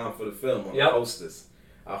tagline for the film on the posters.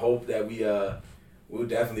 I hope that we're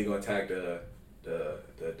definitely gonna tag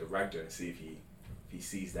the director and see if he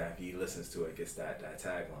sees that, if he listens to it, gets that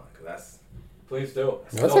tagline, because that's. Please do.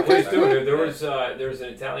 That's no, okay. please do. There was an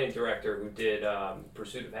Italian director who did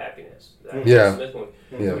Pursuit of Happiness. That Yeah. Smith movie.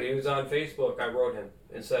 Yeah. When he was on Facebook, I wrote him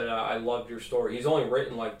and said, I loved your story. He's only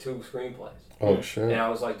written like 2 screenplays. Oh shit. And I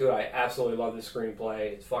was like, dude, I absolutely love this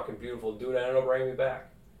screenplay. It's fucking beautiful. Dude, ended up bringing me back.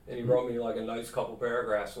 And he wrote me like a nice couple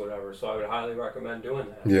paragraphs or whatever. So I would highly recommend doing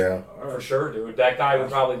that. Yeah. For sure, dude. That guy would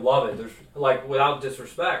probably love it. There's, like, without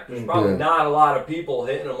disrespect, there's probably not a lot of people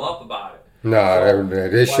hitting him up about it. Nah,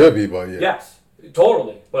 they should be, but yeah. Yes,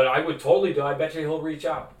 totally. But I would totally do. I bet you he'll reach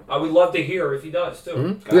out. I would love to hear if he does too.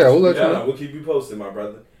 Mm-hmm. Yeah, we'll let you know. We'll keep you posted, my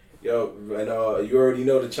brother. Yo, and you already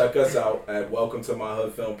know to check us out at Welcome to My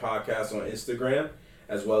Hood Film Podcast on Instagram,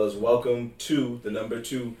 as well as Welcome to the number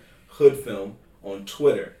 2 Hood Film on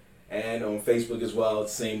Twitter. And on Facebook as well,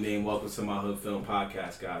 same name, Welcome to My Hood Film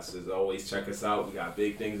Podcast, guys. So as always, check us out. We got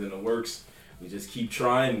big things in the works. We just keep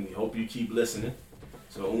trying, and we hope you keep listening.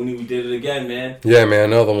 So, Uni, we did it again, man. Yeah, man,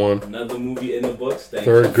 another one. Another movie in the books.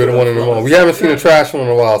 Third good one in the month. We haven't seen a trash one in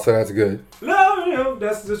a while, so that's good. No, you know,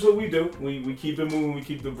 that's just what we do. We keep it moving. We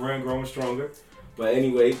keep the brand growing stronger. But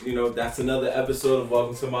anyway, you know, that's another episode of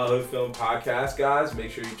Welcome to My Hood Film Podcast, guys.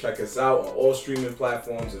 Make sure you check us out on all streaming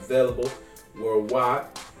platforms available worldwide.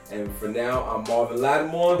 And for now, I'm Marvin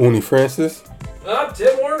Lattimore. Uni Francis. I'm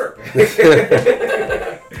Tim Warner.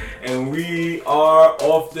 And we are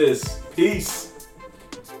off this. Peace.